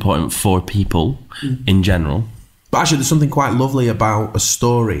hugely important for people in general. But actually, there's something quite lovely about a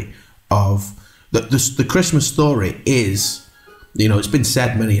story of the Christmas story is, you know, it's been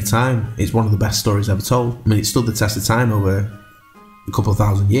said many a time, it's one of the best stories ever told. I mean, it stood the test of time over a couple of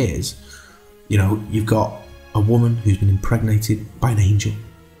thousand years. You know, you've got a woman who's been impregnated by an angel.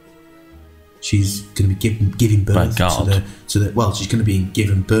 She's going to be giving birth to the well, she's going to be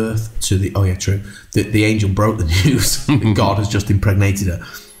giving birth to the, oh yeah, true. The angel broke the news that God has just impregnated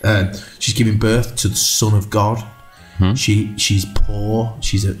her. She's giving birth to the Son of God. She's poor.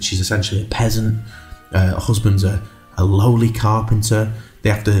 She's essentially a peasant. Her husband's a lowly carpenter.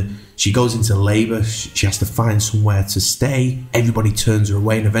 She goes into labour. She has to find somewhere to stay. Everybody turns her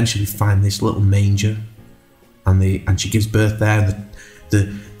away, and eventually find this little manger, and she gives birth there.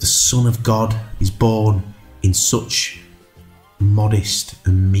 The Son of God is born in such modest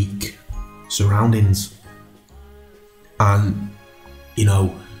and meek surroundings. And, you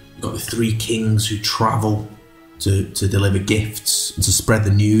know, you've got the three kings who travel to deliver gifts and to spread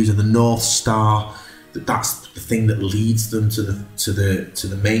the news, and the North Star, that's the thing that leads them to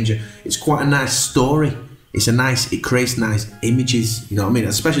the manger. It's quite a nice story. It creates nice images, you know what I mean?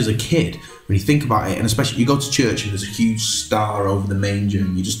 Especially as a kid, when you think about it, and especially you go to church and there's a huge star over the manger,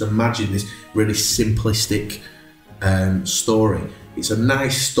 and you just imagine this really simplistic story. It's a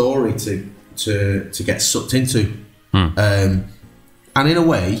nice story to get sucked into, and in a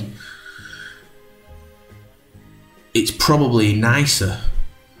way, it's probably nicer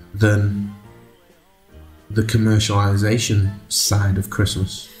than the commercialization side of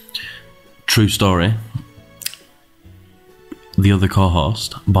Christmas. True story. The other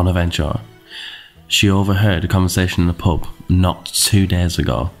co-host, Bonaventure, she overheard a conversation in a pub not 2 days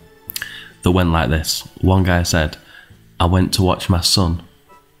ago that went like this. One guy said, I went to watch my son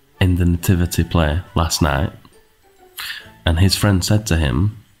in the nativity play last night, and his friend said to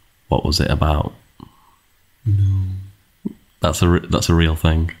him, what was it about? No. That's a real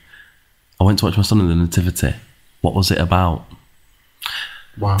thing. I went to watch my son in the nativity. What was it about?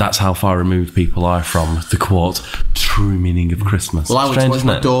 Wow. That's how far removed people are from the quote true meaning of Christmas. Well, I went to watch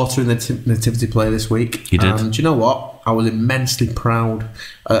my daughter in the nativity play this week. You did? And do you know what? I was immensely proud.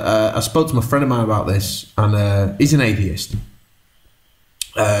 I spoke to my friend of mine about this, and he's an atheist.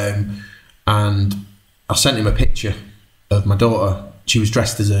 And I sent him a picture of my daughter. She was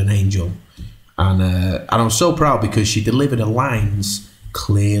dressed as an angel, and I was so proud because she delivered her lines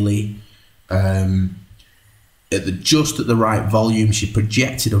clearly. Just at the right volume. She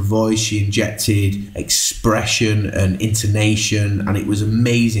projected a voice, she injected expression and intonation, and it was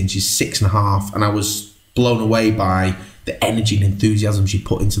amazing. She's 6.5, and I was blown away by the energy and enthusiasm she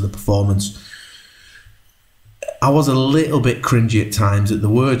put into the performance. I was a little bit cringy at times at the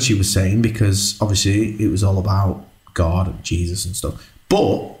words she was saying, because obviously it was all about God and Jesus and stuff.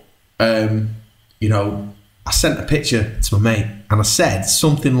 But, you know, I sent a picture to my mate, and I said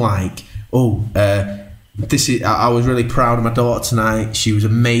something like, I was really proud of my daughter tonight. She was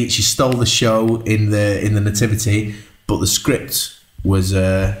amazing. She stole the show in the nativity, but the script was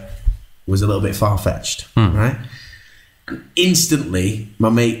a little bit far-fetched, right? And instantly, my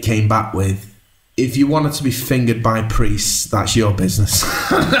mate came back with, if you wanted to be fingered by priests, that's your business.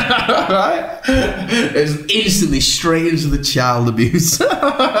 Right? It was instantly straight into the child abuse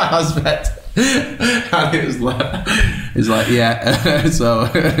aspect. And it was like, yeah. So,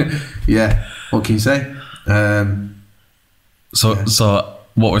 yeah, what can you say? So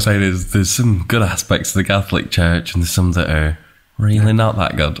what we're saying is there's some good aspects of the Catholic Church, and there's some that are really not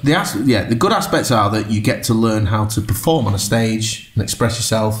that good. The good aspects are that you get to learn how to perform on a stage and express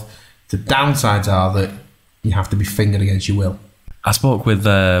yourself. The downsides are that you have to be fingered against your will. I spoke with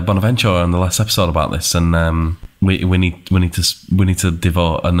Bonaventure on the last episode about this, and we need to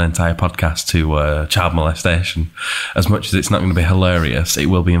devote an entire podcast to child molestation. As much as it's not going to be hilarious, it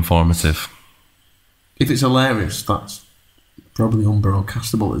will be informative. If it's hilarious, that's probably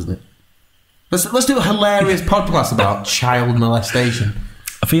unbroadcastable, isn't it? Let's do a hilarious podcast about child molestation.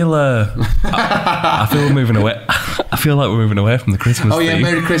 I feel I feel we're moving away. I feel like we're moving away from the Christmas theme. theme.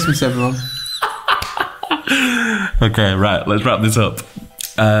 Merry Christmas, everyone. Okay, right, let's wrap this up.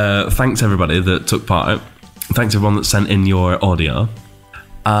 Thanks everybody that took part. Thanks everyone that sent in your audio.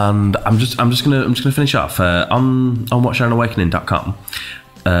 And I'm just gonna finish off on watchtower.awakening.com.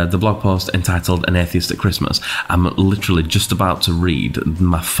 the blog post entitled An Atheist at Christmas. I'm literally just about to read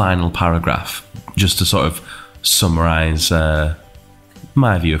my final paragraph, just to sort of summarise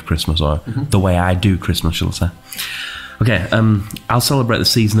my view of Christmas, or the way I do Christmas, shall I say. Okay, I'll celebrate the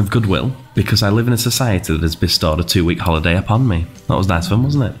season of goodwill because I live in a society that has bestowed a 2-week holiday upon me. That was nice of them,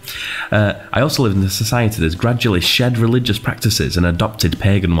 wasn't it? I also live in a society that has gradually shed religious practices and adopted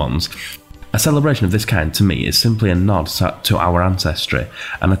pagan ones. A celebration of this kind, to me, is simply a nod to our ancestry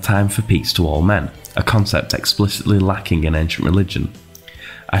and a time for peace to all men, a concept explicitly lacking in ancient religion.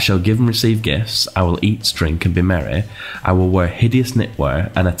 I shall give and receive gifts, I will eat, drink and be merry, I will wear hideous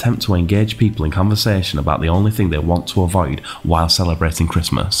knitwear and attempt to engage people in conversation about the only thing they want to avoid while celebrating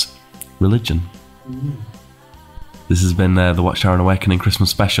Christmas. Religion. This has been the Watchtower and Awakening Christmas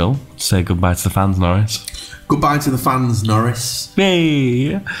Special. Say goodbye to the fans, Norris. Goodbye to the fans, Norris.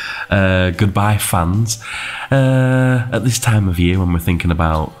 Yay! Goodbye, fans. At this time of year when we're thinking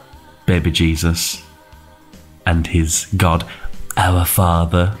about baby Jesus and his God, our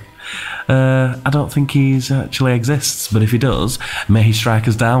Father, I don't think he actually exists, but if he does, may he strike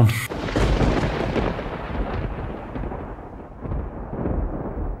us down.